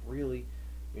 but not really.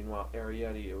 Meanwhile,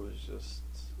 Arrietty, it was just,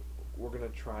 we're gonna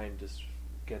try and just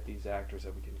get these actors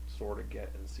that we can sort of get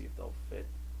and see if they'll fit,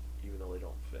 even though they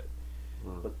don't fit.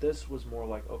 Mm. But this was more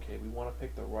like, okay, we want to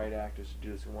pick the right actors to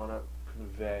do this. We want to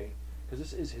convey, because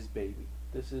this is his baby.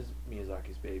 This is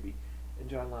Miyazaki's baby, and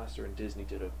John Lasseter and Disney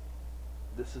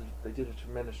they did a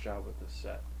tremendous job with this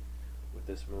set, with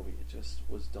this movie. It just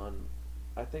was done.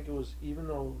 I think it was, even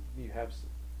though you have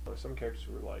some characters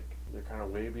who were like, they're kind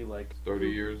of wavy, like 30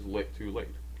 years late, too late.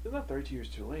 it's not 32 years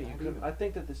too late. You Not could. even. I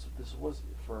think that this was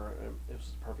for it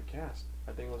was the perfect cast.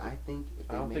 I think it was. I think if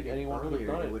I they don't made think it anyone could have earlier,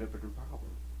 done it it. would have been a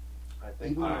problem. I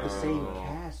think Even with the same Oh.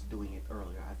 cast doing it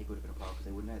earlier, I think it would have been a problem because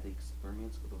they wouldn't have the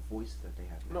experience or the voice that they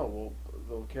have now. No, well,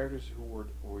 the characters who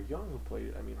were young who played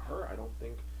it. I mean, her.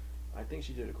 I think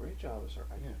she did a great job as her.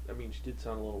 Yeah. I mean, she did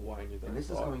sound a little whiny than And I this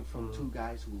is thought. coming from Mhm. two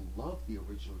guys who love the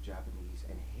original Japanese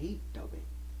and hate dubbing.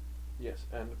 Yes,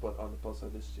 but on the plus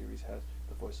side, this series has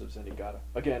the voice of Zenigata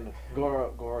again.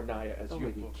 Gora Naya as Don't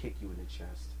make me you. kick you in the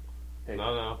chest. Hey,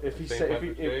 No. If he St. said,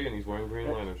 Patrick's Day and he's wearing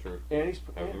Green Lantern shirt. and he's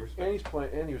Have the respect. and he's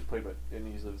playing, and he was played by,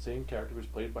 and he's the same character was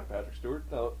played by Patrick Stewart.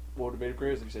 Now, what would have made him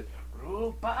great is if he said,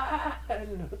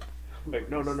 "Ruben." Wait,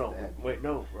 no. Wait,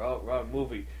 no, wrong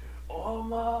movie.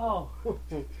 Omo.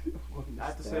 I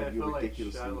have to say, I You felt like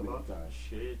ridiculously Shia many LaBeouf,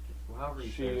 times. however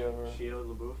you say it, Shia- Shia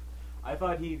LaBeouf. I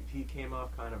thought he came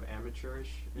off kind of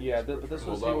amateurish. in Yeah, his but this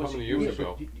portrayal. was Well, he that was happened a years user.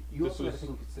 ago. You This also got to was- take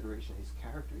into consideration his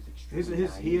character is extremely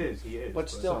He naive. is. But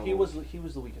still, So- he was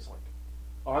the weakest link.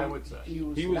 I would say. he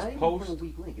was. He was not even post- from a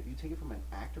weak link. If you take it from an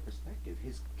actor perspective,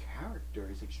 his character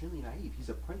is extremely naive. He's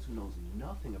a prince who knows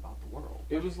nothing about the world.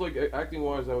 It was like, acting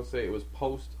wise, I would say it was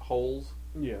post Holes,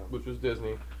 Yeah. which was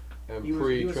Disney, and He was,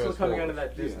 pre he was still coming out of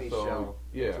Transformers. that Disney So, show.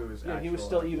 yeah. into his Yeah, he was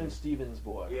actual still even acting. Stevens'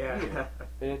 boy. Yeah.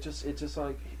 And it just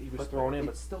like he was But thrown in.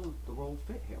 it's still the role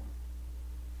fit him.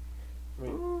 I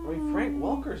mean, Frank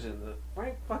Welker's in the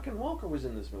Frank fucking Welker was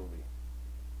in this movie.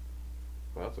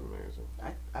 That's amazing.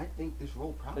 I think this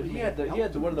role probably But he may had have one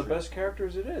helped of him the in best Transformers.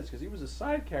 characters it is because he was a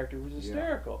side character who was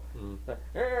hysterical. Mm. Like,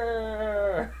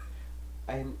 "Arr!"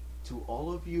 And to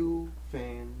all of you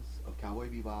fans of Cowboy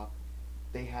Bebop,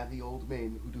 they have the old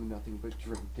men who do nothing but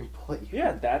drink and play.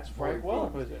 Yeah, that's Frank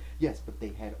board Welker. games. Yes, but they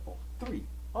had all three.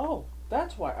 Oh,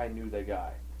 that's why I knew that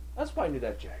guy. That's why I knew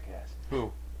that jackass.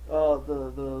 Who?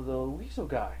 The weasel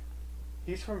guy.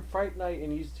 He's from Fright Night,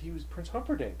 and he was Prince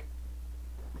Humperdinck.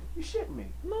 You shitting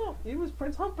me? No, he was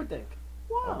Prince Humperdinck.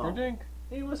 Wow. Humperdinck?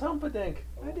 He was Humperdinck.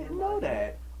 I didn't know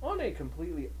that. On a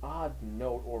completely odd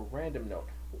note or random note,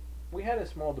 we had a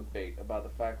small debate about the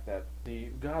fact that the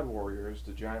God Warriors,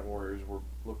 the giant warriors,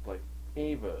 looked like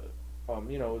Ava.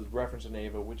 It was reference in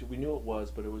Ava, which we knew it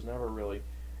was, but it was never really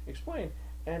explained.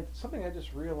 And something I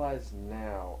just realized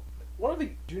now, one of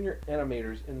the junior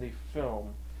animators in the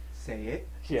film Say it.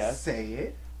 Yes. Say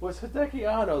it. was Hideki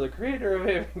Anno, the creator of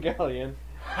Evangelion.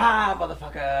 Ha,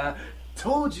 motherfucker!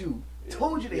 Told you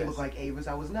they Yes. look like Avas.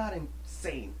 I was not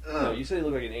insane. No, you said he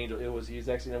looked like an angel. It was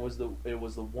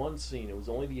the one scene. It was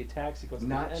only the attack sequence.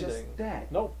 Not at the just ending.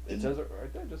 that. Nope, it says it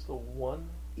right there. Just the one.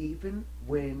 Even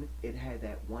when it had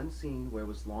that one scene where it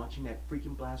was launching that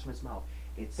freaking blast from its mouth,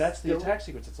 That's still, the attack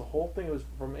sequence. It's the whole thing. It was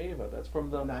from Ava. That's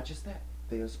from the. Not just that.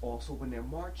 There's also when they're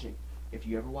marching. If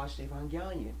you ever watched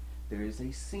Evangelion, there is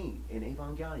a scene in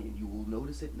Evangelion. You will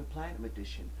notice it in the Platinum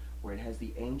Edition where it has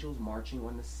the angels marching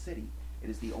on the city. It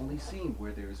is the only scene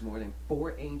where there is more than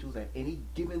 4 angels at any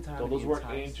given time. No, in those the weren't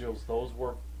entire angels. Those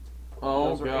were. Oh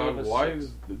those were God! Ava's Why six.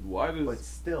 does But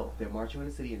still, they're marching on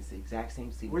the city, and it's the exact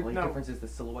same scene. Wait, the only no. difference is the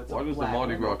silhouettes Why of does the black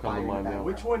Mardi and Gras the come to fire mind now? background.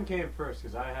 Which one came first?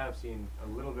 Because I have seen a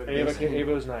little bit. Ava, of this.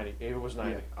 Ava was 90. Ava was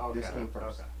 90. Yeah. Okay. This came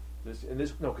first. Okay.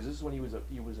 This because this is when he was an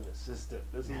assistant.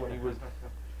 This is when he was.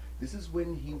 This is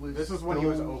when he was. This was when he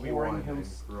was still Obi-Wan whoring and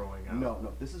growing up.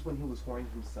 No. This is when he was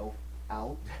whoring himself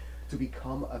out to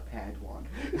become a Padawan.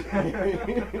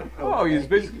 Oh, he's Okay?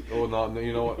 basically. Oh, no,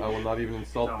 you know what? I will not even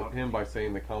insult No. him by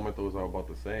saying the comment that I was about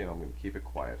to say, and I'm going to keep it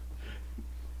quiet.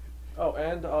 Oh,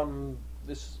 and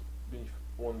this be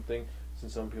one thing,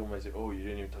 since some people may say, "Oh, you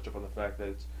didn't even touch up on the fact that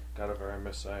it's got a very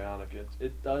messianic."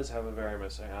 It does have a very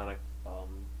messianic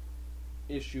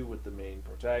issue with the main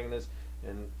protagonist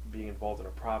and being involved in a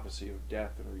prophecy of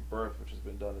death and rebirth, which has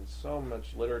been done in so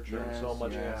much literature and so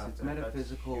much. Yes, Yeah, it's that's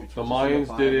metaphysical. huge. It's The in the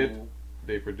Mayans did it. Bible.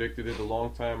 They predicted it a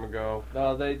long time ago.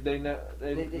 No, the It Mayans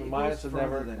goes have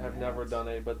further than never that. done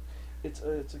it, but it's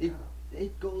a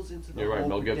It goes into the You're right, whole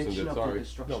Mel Gibson prediction did, of sorry. the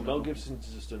destruction. no, of Mel the-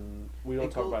 Gibson's just we don't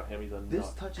It talk goes- about him. He's a This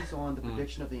nut. touches on the Mm.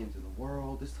 prediction of the end of the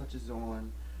world. This touches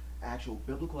on actual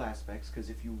biblical aspects, because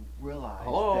if you realize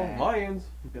Hello, that Mayans.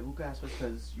 biblical aspects,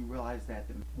 because you realize that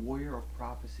the warrior of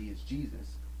prophecy is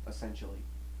Jesus, essentially.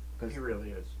 Because He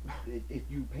really is. if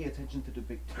you pay attention to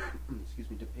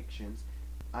depictions,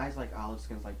 eyes like olive,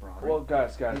 skins like bronze. Well,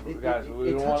 guys, we it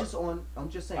don't want. touches on. I'm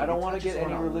just saying. I don't it want to touches get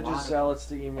any on a lot religious of- zealots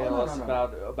to email Oh, no, us no,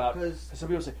 no. about. 'Cause- Some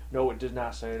people say, no, it did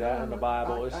not say that in the No,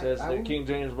 Bible. It says I that will- King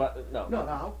James. No,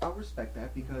 No, I'll respect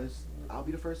that, because I'll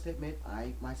be the first to admit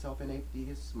I myself am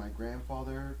atheist. My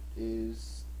grandfather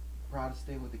is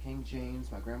Protestant with the King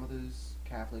James. My grandmother's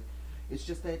Catholic. It's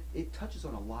just that it touches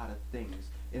on a lot of things.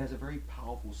 It has a very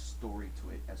powerful story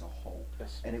to it as a whole,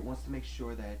 Yes. and it wants to make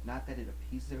sure that not that it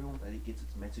appeases everyone, but it gets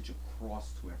its message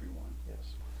across to everyone.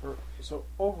 Yes. So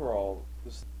overall,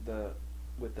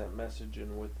 with that message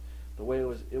and with the way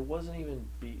it wasn't even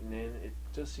beaten in. It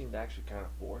just seemed actually kind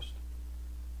of forced.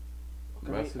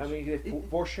 Message? I mean, they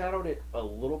foreshadowed it a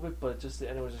little bit, but just the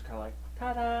end it was just kind of like,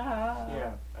 ta-da!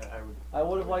 Yeah, I would. I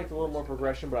would have liked a little more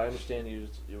progression, but I understand it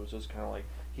was just kind of like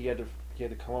he had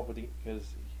to come up with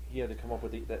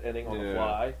that ending on the Yeah.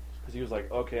 fly, because he was like,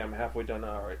 okay, I'm halfway done.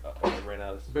 All right, and I ran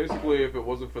out of. Basically, if it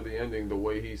wasn't for the ending, the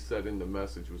way he said in the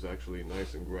message was actually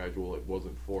nice and gradual. It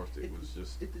wasn't forced. It was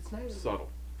just It's not even subtle.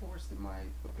 forced, in my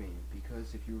opinion,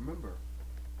 because if you remember,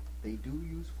 they do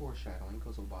use foreshadowing,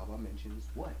 because Obama mentions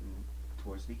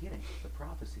towards the beginning, the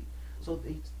prophecy. So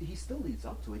he still leads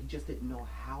up to it. He just didn't know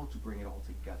how to bring it all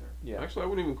together. Yeah. Actually, I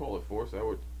wouldn't even call it forced. I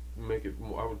would make it.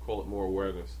 I would call it more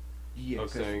awareness. Yeah, Of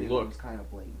because saying, it look, was kind of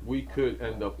blatant. We could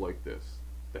end up like this.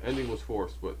 The ending was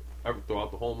forced, but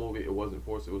throughout the whole movie, it wasn't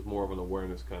forced. It was more of an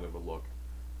awareness kind of a look,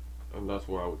 and that's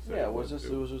where I would say. Yeah, it was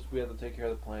just we had to take care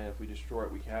of the planet. If we destroy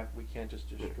it, we can't just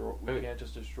destroy. Yeah. We can't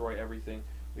just destroy everything.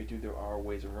 There are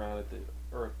ways around it. The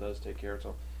Earth does take care of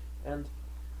itself, and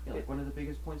Yeah, like one of the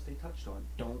biggest points they touched on: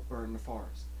 don't burn the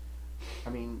forest. I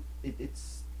mean,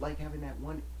 it's like having that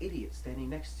one idiot standing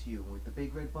next to you with the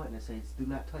big red button that says "Do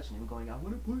not touch," and him going, "I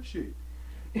want to push it."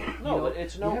 No, but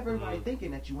it's You no- have everybody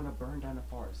thinking that you want to burn down the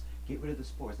forest, get rid of the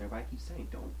spores, and everybody keeps saying,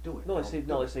 "Don't do it." no, they don't say do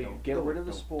no, it, they say don't get do rid it, of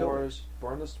the don't do it." spores,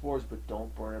 burn the spores, but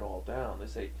don't burn it all down. They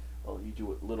say, well, you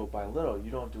do it little by little.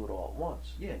 You don't do it all at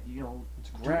once. Yeah, It's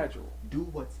do- gradual. Do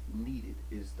what's needed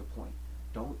is the point.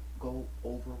 Don't go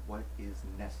over what is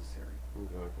necessary.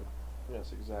 Exactly.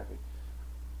 Yes, exactly.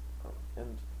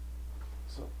 And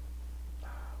so, what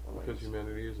am I Because gonna say?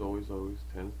 humanity is always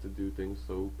tends to do things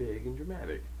so big and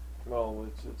dramatic. Well,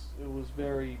 it was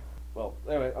very well.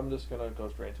 Anyway, I'm just gonna go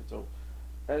straight into it. So,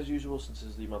 as usual, since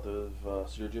it's the month of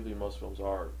Studio Ghibli, most films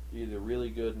are either really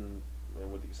good, and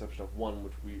with the exception of one,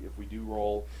 which if we do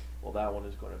roll, well, that one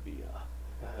is going to be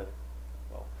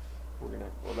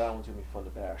that one's gonna be fun to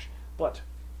bash. But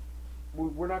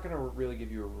we're not gonna really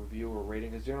give you a review or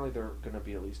rating, because generally they're gonna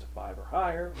be at least a 5 or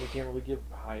higher. We can't really give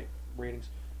high ratings.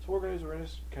 So we're gonna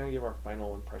just kind of give our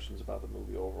final impressions about the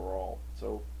movie overall.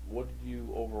 So, what did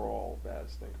you overall,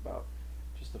 Baz, think about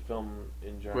just the film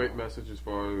in general? Great message as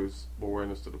far as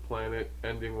awareness to the planet.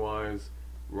 Ending wise,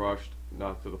 rushed,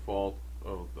 not to the fault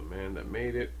of the man that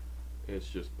made it. It's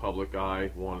just public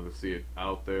eye, wanted to see it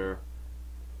out there.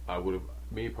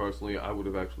 Me personally, I would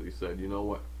have actually said, you know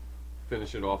what,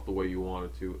 finish it off the way you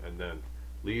wanted to, and then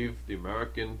leave the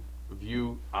American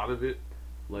view out of it,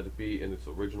 let it be in its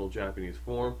original Japanese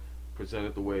form, present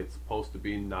it the way it's supposed to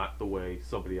be, not the way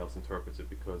somebody else interprets it,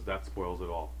 because that spoils it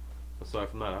all. Aside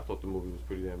from that, I thought the movie was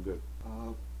pretty damn good.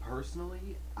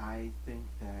 Personally, I think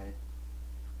that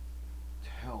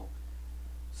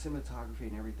cinematography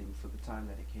and everything for the time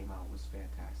that it came out was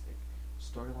fantastic.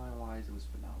 Storyline wise, it was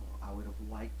phenomenal. I would have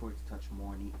liked for it to touch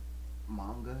more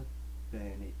manga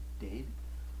than it did,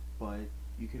 but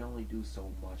you can only do so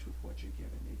much with what you're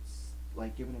given. It's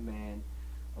like giving a man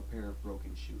a pair of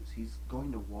broken shoes. He's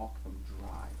going to walk them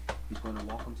dry. He's going to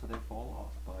walk them till they fall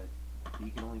off, but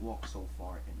he can only walk so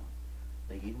far enough.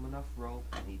 They gave him enough rope,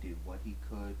 and he did what he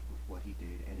could with what he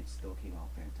did, and it still came out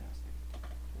fantastic.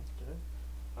 Okay.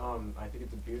 I think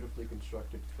it's a beautifully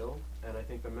constructed film, and I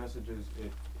think the messages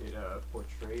it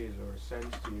portrays or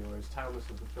sends to you are as timeless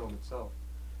as the film itself.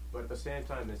 But at the same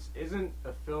time, this isn't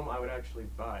a film I would actually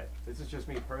buy. This is just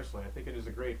me personally. I think it is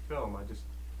a great film. It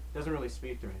doesn't really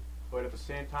speak to me. But at the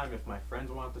same time, if my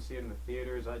friends want to see it in the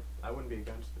theaters, I wouldn't be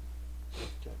against it.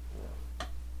 Okay, yeah.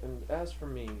 And as for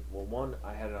me, well, one,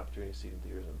 I had an opportunity to see it in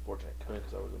theaters, and unfortunately I couldn't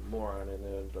because I was a moron and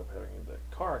ended up having that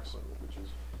car accident,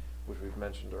 which we've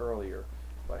mentioned earlier.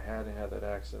 If I hadn't had that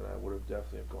accident, I would have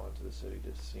definitely have gone to the city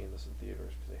to see this in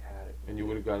theaters because they had it. And you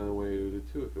would have gotten away with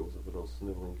it too if it wasn't for those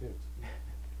sniveling kids.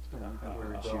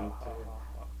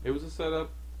 It was a setup,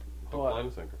 hook, line,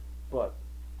 and sinker. But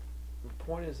the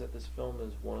point is that this film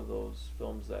is one of those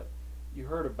films that you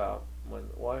heard about when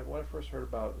I first heard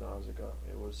about Nausicaa.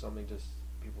 It was something just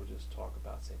people just talk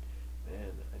about, saying,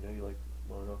 "Man, I know you like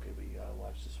Mononoke, but you gotta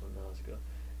watch this one, Nausicaa."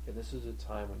 And this is a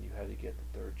time when you had to get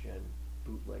the third gen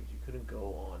bootlegs. You couldn't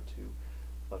go on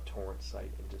to a torrent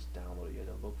site and just download it. You had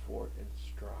to look for it and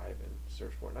strive and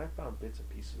search for it. And I found bits and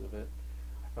pieces of it.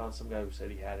 I found some guy who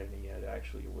said he had it, and he had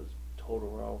actually it was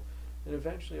Totoro. And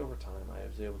eventually, over time, I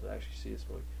was able to actually see this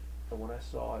movie. And when I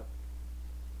saw it,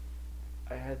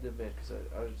 I had to admit, because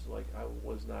I was like, I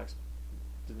was not,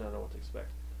 did not know what to expect.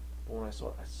 But when I saw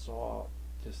it, I saw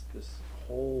just this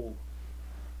whole,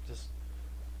 just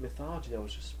mythology that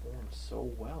was just formed so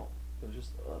well. It was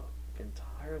just an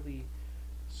entirely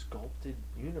sculpted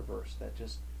universe that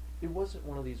just, it wasn't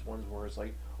one of these ones where it's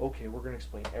like, okay, we're going to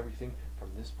explain everything from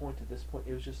this point to this point.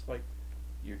 It was just like,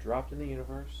 you're dropped in the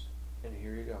universe, and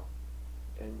here you go.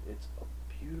 And it's a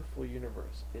beautiful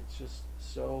universe. It's just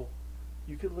so,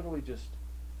 you could literally just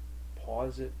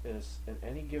pause it in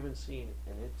any given scene,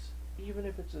 and it's, even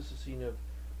if it's just a scene of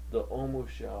the Omu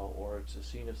shell, or it's a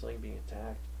scene of something being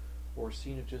attacked, or a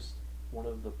scene of just one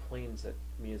of the planes that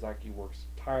Miyazaki works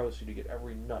tirelessly to get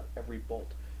every nut, every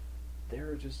bolt. There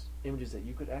are just images that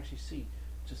you could actually see,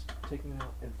 just taking it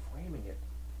out and framing it.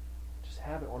 Just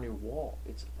have it on your wall.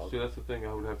 It's See, that's the thing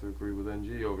I would have to agree with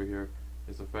NG over here,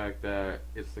 is the fact that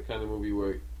it's the kind of movie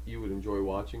where you would enjoy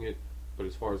watching it, but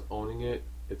as far as owning it,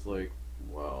 it's like,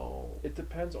 well... It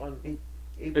depends on...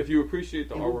 if you appreciate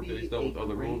the it artwork would that be he's done with a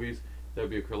other great- movies, that'd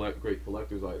be a great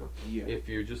collector's item. Yeah. If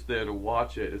you're just there to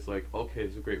watch it, it's like, okay,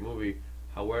 it's a great movie.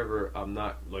 However, I'm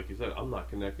not, like you said, I'm not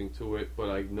connecting to it, but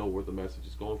I know where the message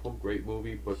is going from. Great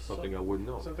movie, but something I wouldn't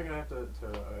know. Something I have to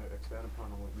expand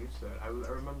upon on what you said. I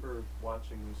remember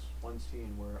watching this one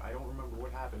scene where I don't remember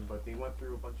what happened, but they went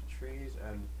through a bunch of trees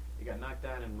and they got knocked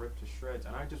down and ripped to shreds.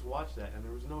 And I just watched that, and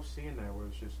there was no scene there where it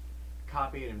was just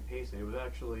copied and pasted. It was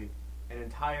actually an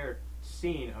entire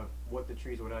scene of what the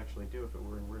trees would actually do if it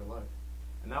were in real life.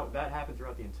 And that happened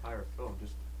throughout the entire film.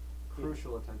 Just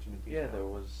crucial attention to detail. Yeah, there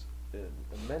was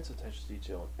immense attention to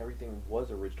detail, and everything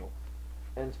was original.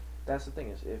 And that's the thing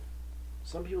is, if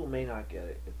some people may not get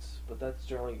it, but that's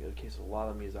generally the case of a lot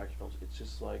of Miyazaki films. It's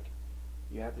just like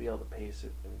you have to be able to pace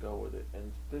it and go with it,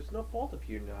 and there's no fault if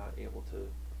you're not able to,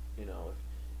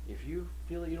 if you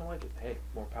feel that you don't like it, hey,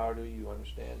 more power to you.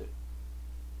 Understand it.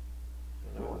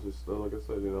 No, it's just like I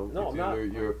said, No, it's I'm not. either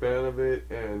you're a fan of it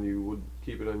and you would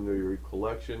keep it under your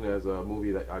collection as a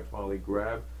movie that I'd probably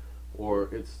grab, or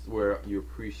it's where you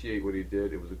appreciate what he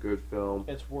did. It was a good film.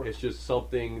 It's worth. It's just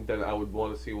something that I would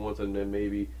want to see once, and then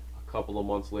maybe a couple of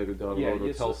months later down the road,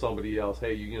 or tell somebody else,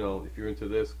 hey, if you're into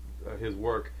this, his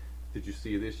work, did you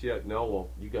see this yet? No, well,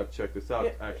 you got to check this out. Yeah,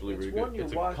 It's actually it's really one good. you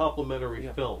It's watch- a complimentary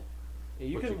yeah. film. Yeah,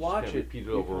 you but can just watch can't it. repeat it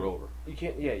you over can- and over. You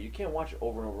can't. Yeah, you can't watch it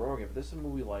over and over and over again. But this is a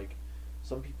movie like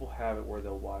some people have it where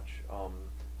they'll watch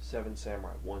Seven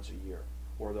Samurai once a year,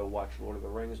 or they'll watch Lord of the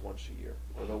Rings once a year,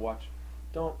 or they'll watch.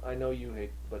 I know you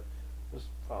hate, but just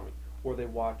follow me. Or they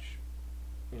watch,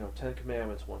 Ten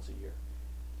Commandments once a year.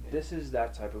 Yeah. This is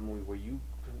that type of movie where you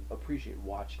can appreciate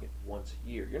watching it once a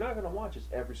year. You're not going to watch this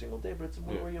every single day, but it's a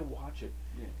movie Yeah. where you watch it.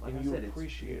 Yeah, like And I you said,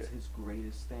 appreciate it's it. his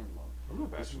greatest standalone. I'm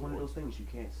not This is bashing one of the those things you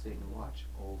can't sit and watch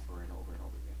over and over and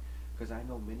over again. Because I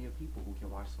know many of people who can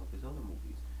watch some of his other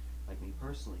movies. Like me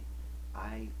personally,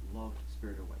 I loved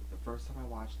Spirited Away. The first time I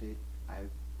watched it, I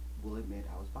will admit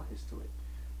I was biased to it.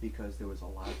 Because there was a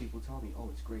lot of people telling me, oh,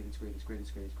 it's great, it's great, it's great,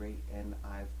 it's great, it's great. And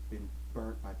I've been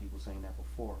burnt by people saying that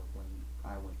before when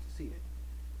I went to see it.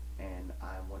 And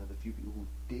I'm one of the few people who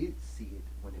did see it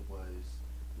when it was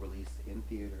released in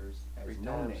theaters as 3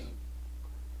 No times. Name.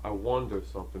 I wonder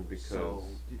something because So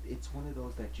it's one of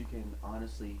those that you can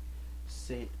honestly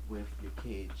sit with your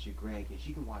kids, your grandkids.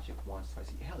 You can watch it once, twice.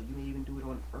 Hell, you may even do it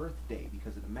on Earth Day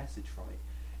because of the message from it.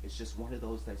 It's just one of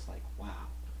those that's like, wow,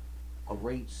 a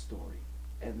great story.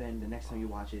 And then the next time you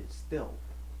watch it, it's still,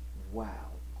 wow,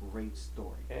 great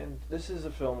story. And this is a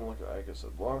film, like I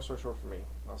said, long story short for me,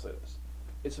 I'll say this.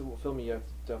 it's a film you have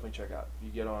to definitely check out. If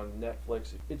you get on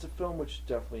Netflix, it's a film which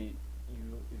definitely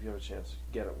if you have a chance,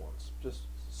 get it once. Just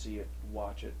see it,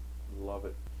 watch it, love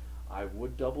it. I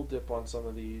would double dip on some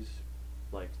of these,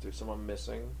 like there's some I'm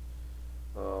missing,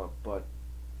 but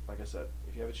like I said,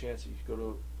 if you have a chance, you can go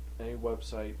to any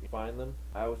website, find them.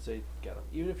 I would say get them,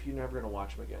 even if you're never going to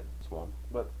watch them again. Swamp.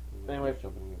 But anyway,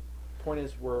 point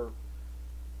is we're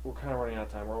kind of running out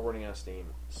of time. We're all running out of steam.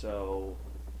 So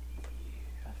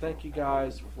thank you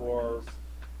guys for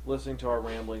listening to our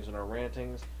ramblings and our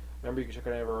rantings. Remember, you can check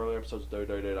out any of our earlier episodes at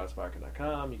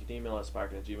www.spirekin.com. You can email us at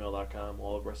spirekin@gmail.com.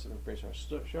 All the rest of the information are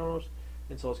show notes.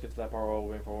 And so let's get to that part where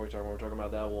we're waiting for we're talking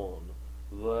about that one.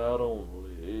 That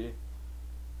only.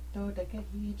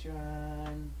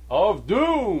 Dodecahedron. Of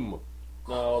Doom!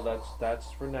 No,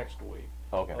 that's for next week.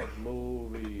 Okay. Of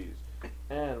movies.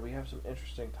 And we have some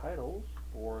interesting titles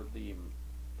for the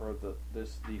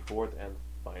fourth and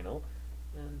final.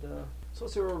 And so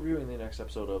let's see what we're reviewing the next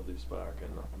episode of the Spirekin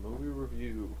movie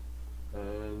review.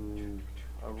 And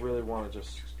I really want to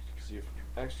just see if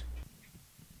actually.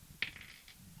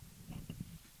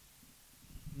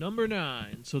 Number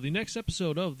 9. So the next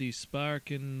episode of the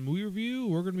Spirekin movie review,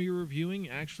 we're going to be reviewing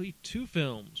actually 2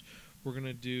 films. We're going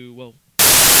to do, So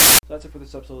that's it for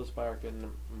this episode of the Spirekin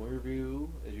movie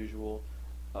review. As usual,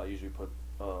 usually put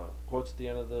quotes at the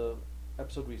end of the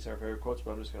episode. We say our favorite quotes,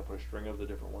 but I'm just going to put a string of the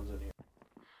different ones in here.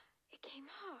 It came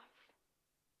off.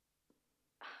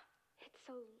 It's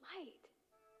so light.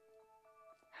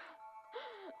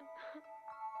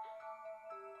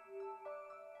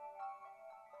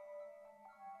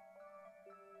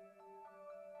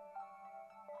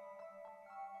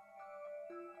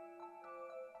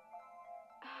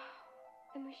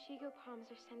 The Mushigo palms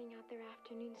are sending out their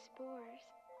afternoon spores.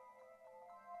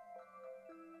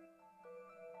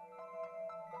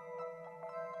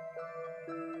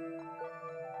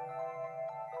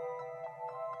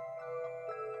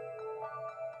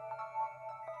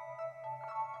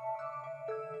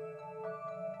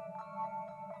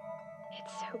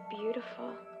 It's so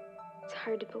beautiful. It's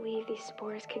hard to believe these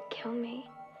spores could kill me.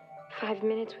 5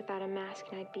 minutes without a mask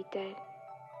and I'd be dead.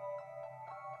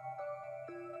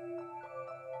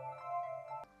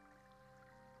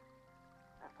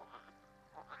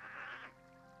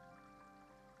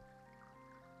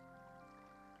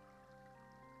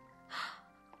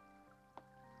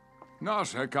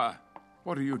 Nausicaa,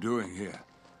 what are you doing here?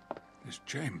 This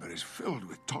chamber is filled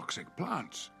with toxic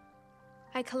plants.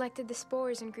 I collected the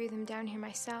spores and grew them down here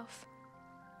myself.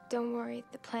 Don't worry,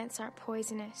 the plants aren't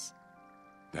poisonous.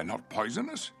 They're not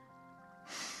poisonous?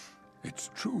 It's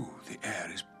true, the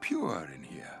air is pure in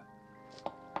here.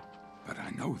 But I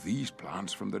know these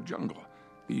plants from the jungle.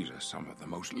 These are some of the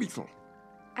most lethal.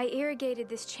 I irrigated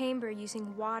this chamber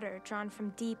using water drawn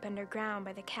from deep underground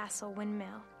by the castle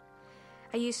windmill.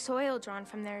 I used soil drawn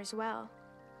from there as well.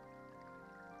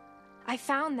 I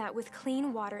found that with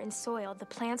clean water and soil, the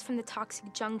plants from the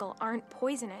toxic jungle aren't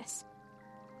poisonous.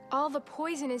 All the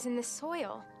poison is in the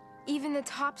soil. Even the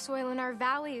topsoil in our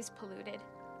valley is polluted.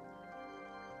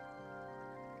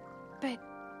 But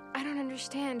I don't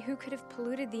understand who could have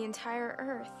polluted the entire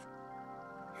earth.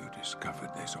 You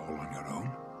discovered this all on your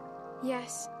own?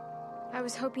 Yes, I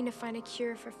was hoping to find a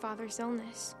cure for Father's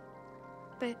illness.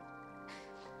 But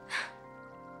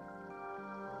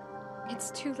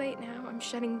it's too late now. I'm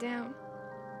shutting down.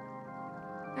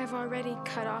 I've already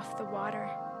cut off the water.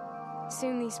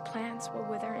 Soon these plants will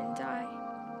wither and die.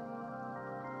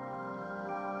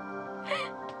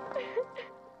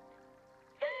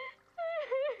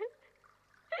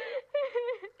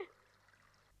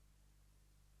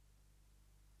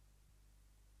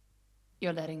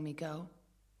 You're letting me go?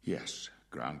 Yes,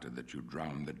 granted that you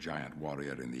drowned the giant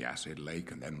warrior in the acid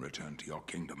lake and then returned to your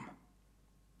kingdom.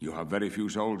 You have very few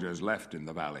soldiers left in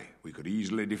the valley. We could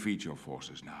easily defeat your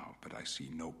forces now, but I see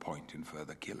no point in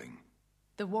further killing.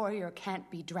 The warrior can't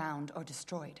be drowned or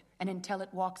destroyed, and until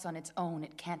it walks on its own,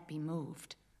 it can't be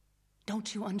moved.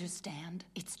 Don't you understand?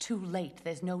 It's too late.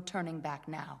 There's no turning back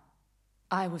now.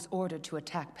 I was ordered to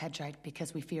attack Pedjite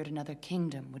because we feared another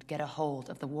kingdom would get a hold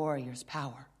of the warrior's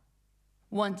power.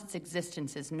 Once its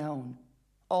existence is known,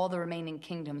 all the remaining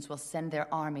kingdoms will send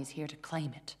their armies here to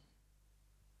claim it.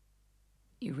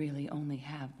 You really only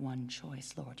have one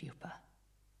choice, Lord Yupa.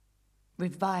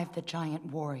 Revive the giant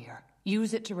warrior,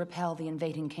 use it to repel the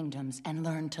invading kingdoms, and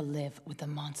learn to live with the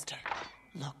monster.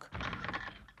 Look.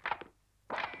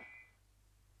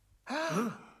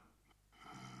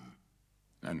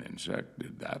 An insect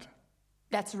did that.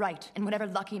 That's right, and whatever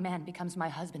lucky man becomes my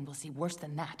husband will see worse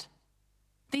than that.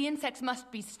 The insects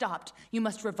must be stopped. You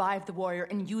must revive the warrior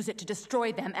and use it to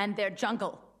destroy them and their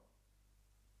jungle.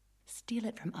 Steal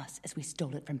it from us as we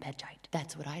stole it from Pedgite.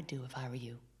 That's what I'd do if I were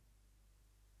you.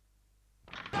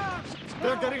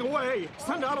 They're getting away!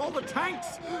 Send out all the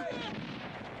tanks!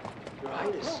 Your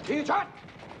Highness, he's hot!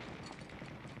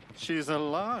 She's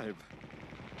alive.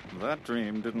 That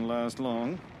dream didn't last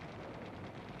long.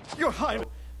 Your Highness!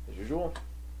 As usual,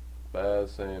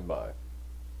 Baz saying bye.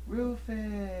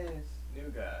 Rufus! New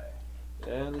guy.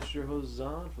 and this is your host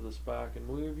Zahn for the Spark and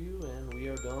Movie Review, and we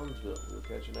are Gonzville. We'll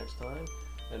catch you next time,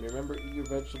 and remember, eat your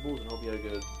vegetables, and hope you had a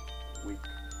good week.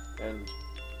 And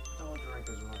don't drink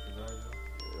as much as I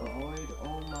do. Avoid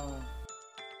Oma.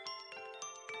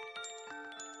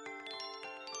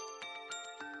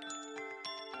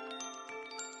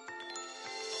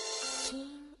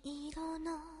 金色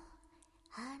の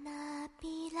花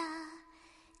びら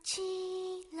散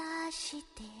らし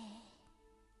て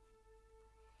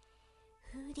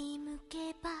振り向け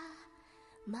ば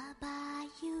まば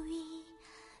ゆい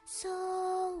草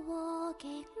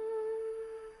原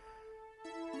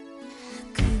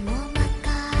雲間か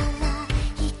ら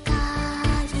光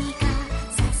が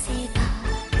差せば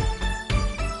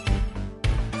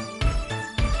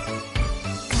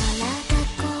体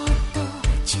ごと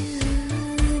宙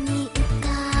に浮か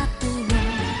ぶの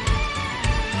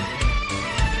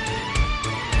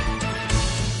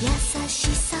優し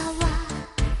さは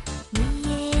見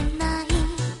えない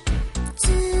ず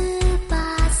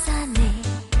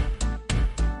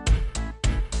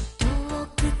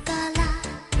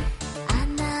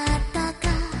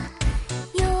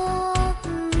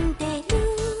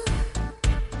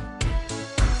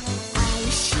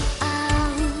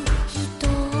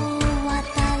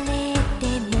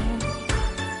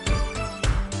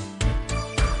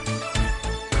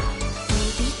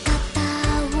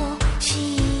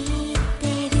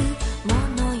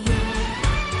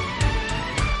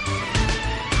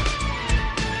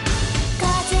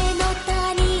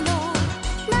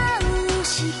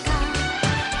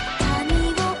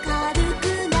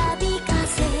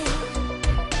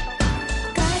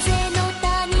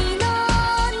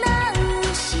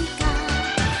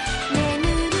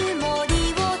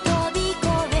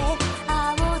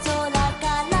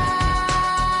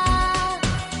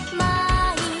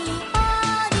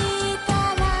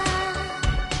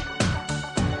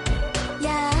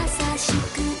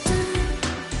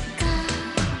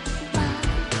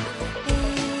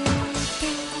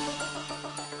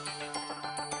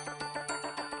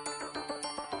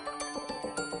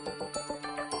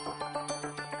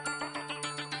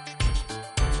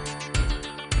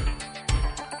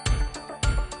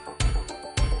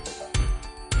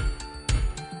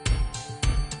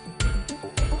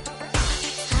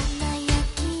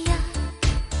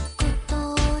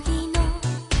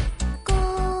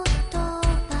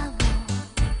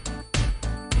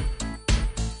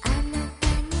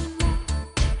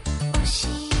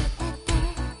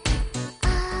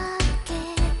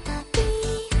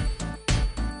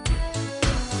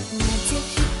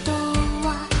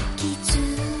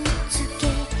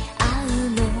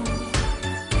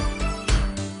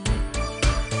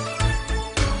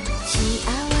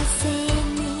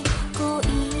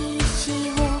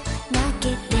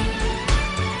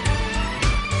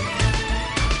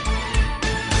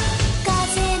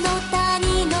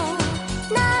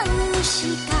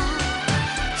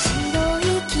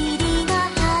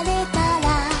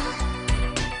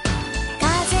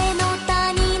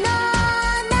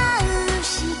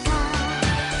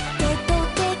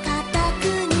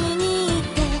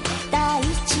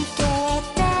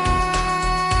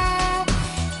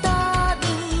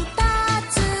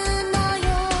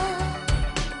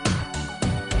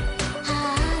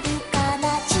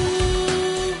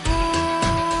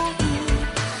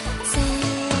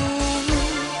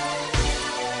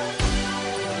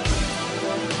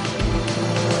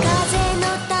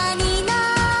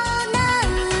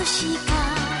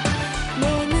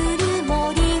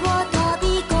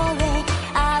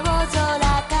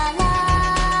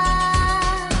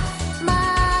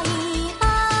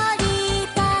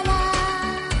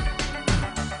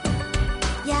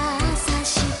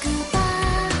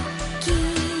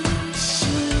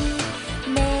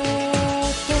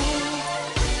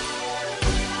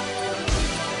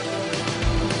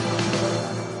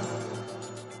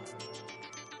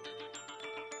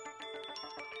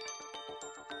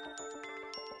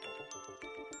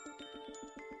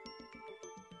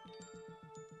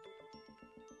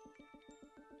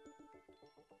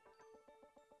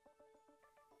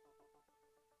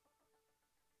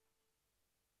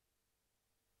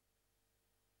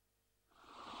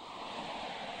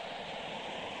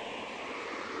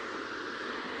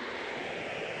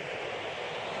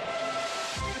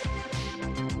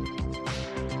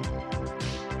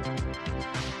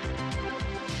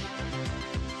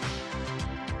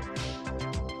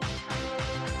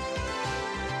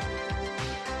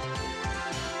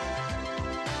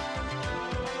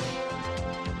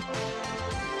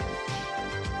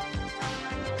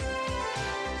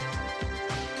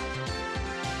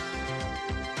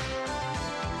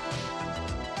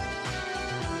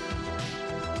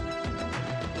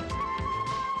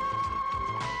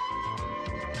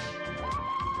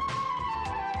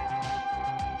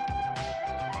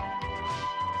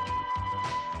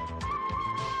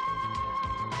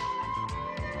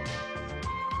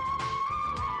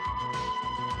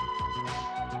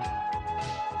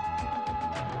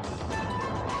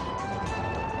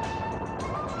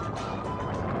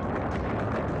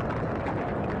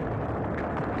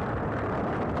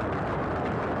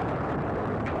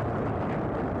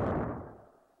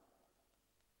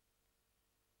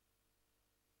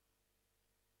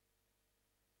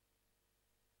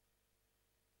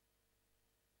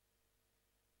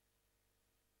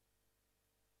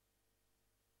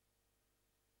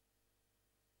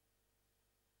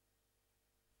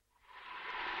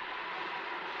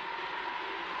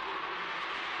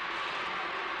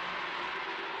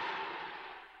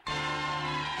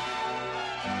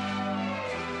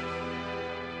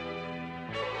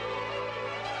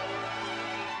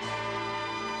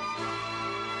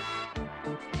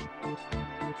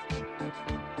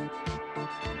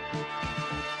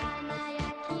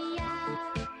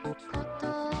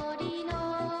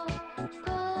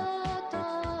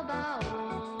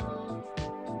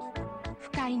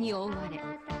海に覆われ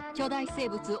巨大生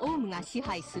物オウムが支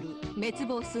配する滅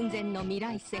亡寸前の未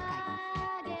来世界。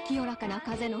清らかな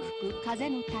風の吹く風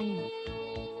の谷に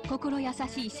心優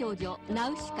しい少女ナ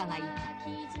ウシカがいた。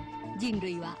人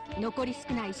類は残り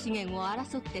少ない資源を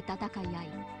争って戦い合い、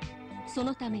そ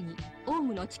のためにオウ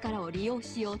ムの力を利用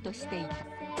しようとしていた。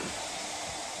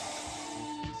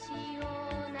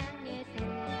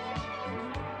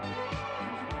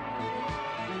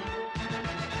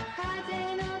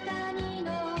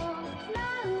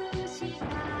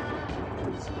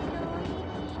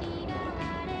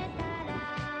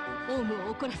オウム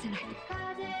を怒らせないで。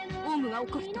オウムが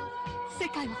怒ると世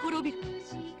界は滅びる。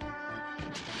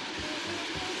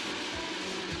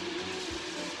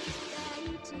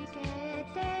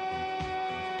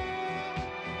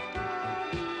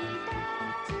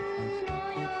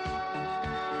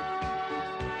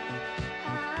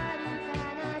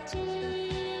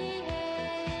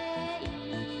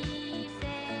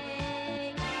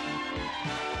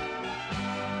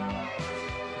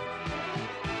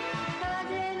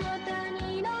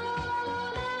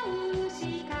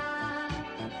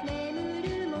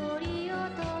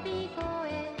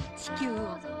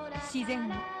自然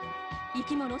を生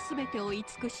き物すべてを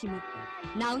慈しむ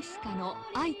ナウシカの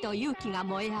愛と勇気が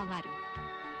燃え上がる。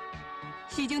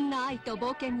詩純な愛と冒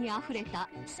険にあふれた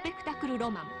スペクタクル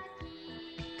ロマン、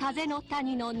風の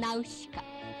谷のナウシカ。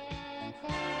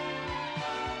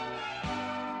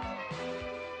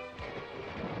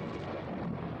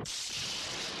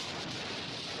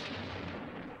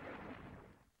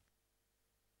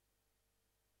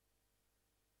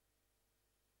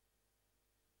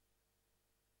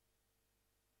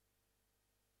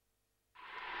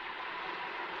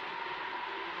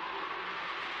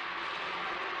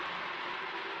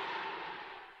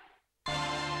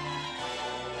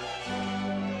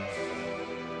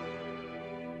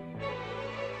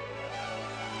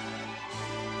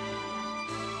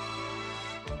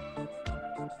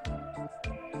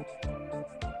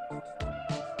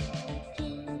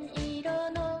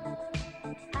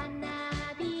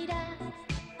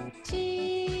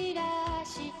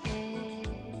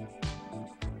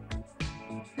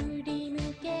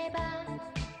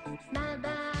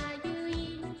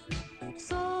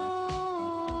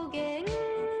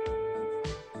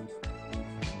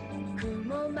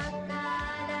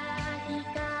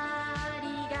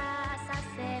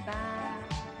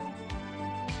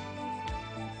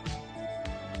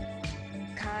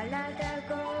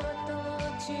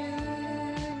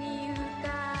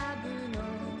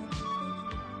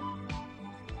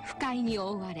不快に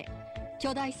覆われ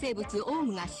巨大生物オウ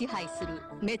ムが支配する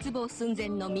滅亡寸前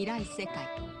の未来世界。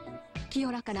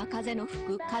清らかな風の吹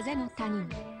く風の谷に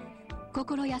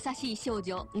心優しい少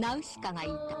女ナウシカがい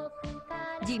た。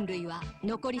人類は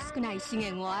残り少ない資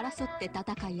源を争って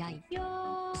戦い合い、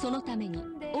そのために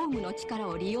オウムの力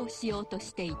を利用しようと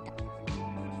していた。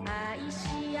愛し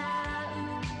合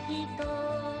う人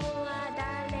は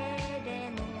誰で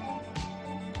も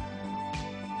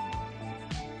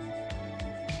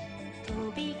飛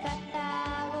び方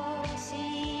を知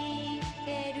って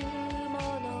るも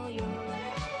のよ。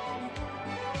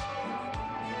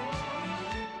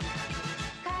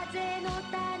風の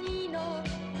谷の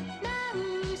ナウ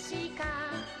シカ、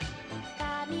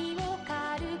髪を軽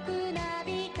くな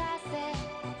びかせ。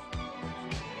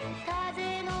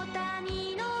風の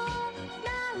谷のナ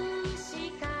ウ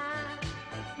シカ、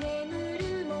眠る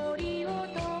森を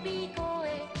飛び越え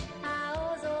青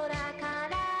空か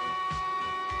ら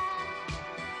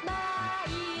舞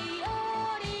い降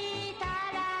りた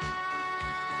ら、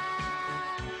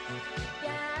優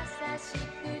し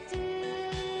く捕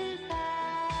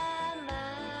ま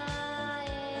え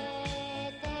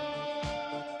て。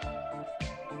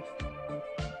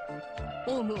オ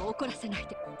ウムを怒らせない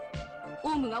で。オ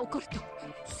ウムが怒ると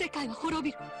世界は滅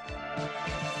びる。華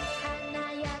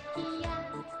やきや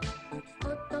小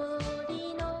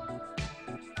鳥の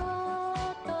言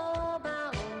葉を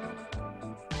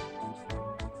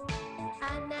あ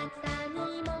なたに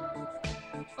も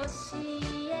教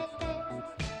えて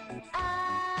あ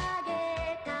げ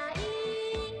たい。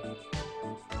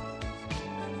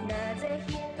なぜ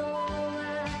人は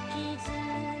傷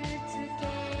つけ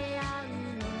合う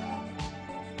の。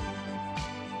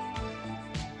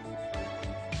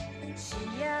幸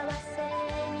せ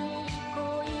に小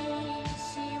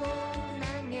石を投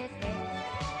げて。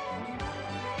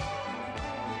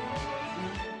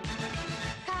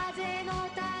風の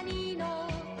谷の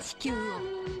地球を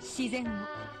自然を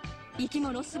生き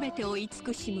物すべてを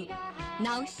慈しむ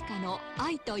ナウシカの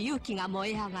愛と勇気が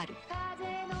燃え上がる。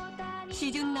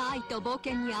詩純な愛と冒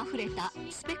険にあふれた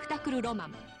スペクタクルロマ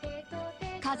ン、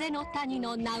風の谷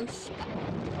のナウシカ。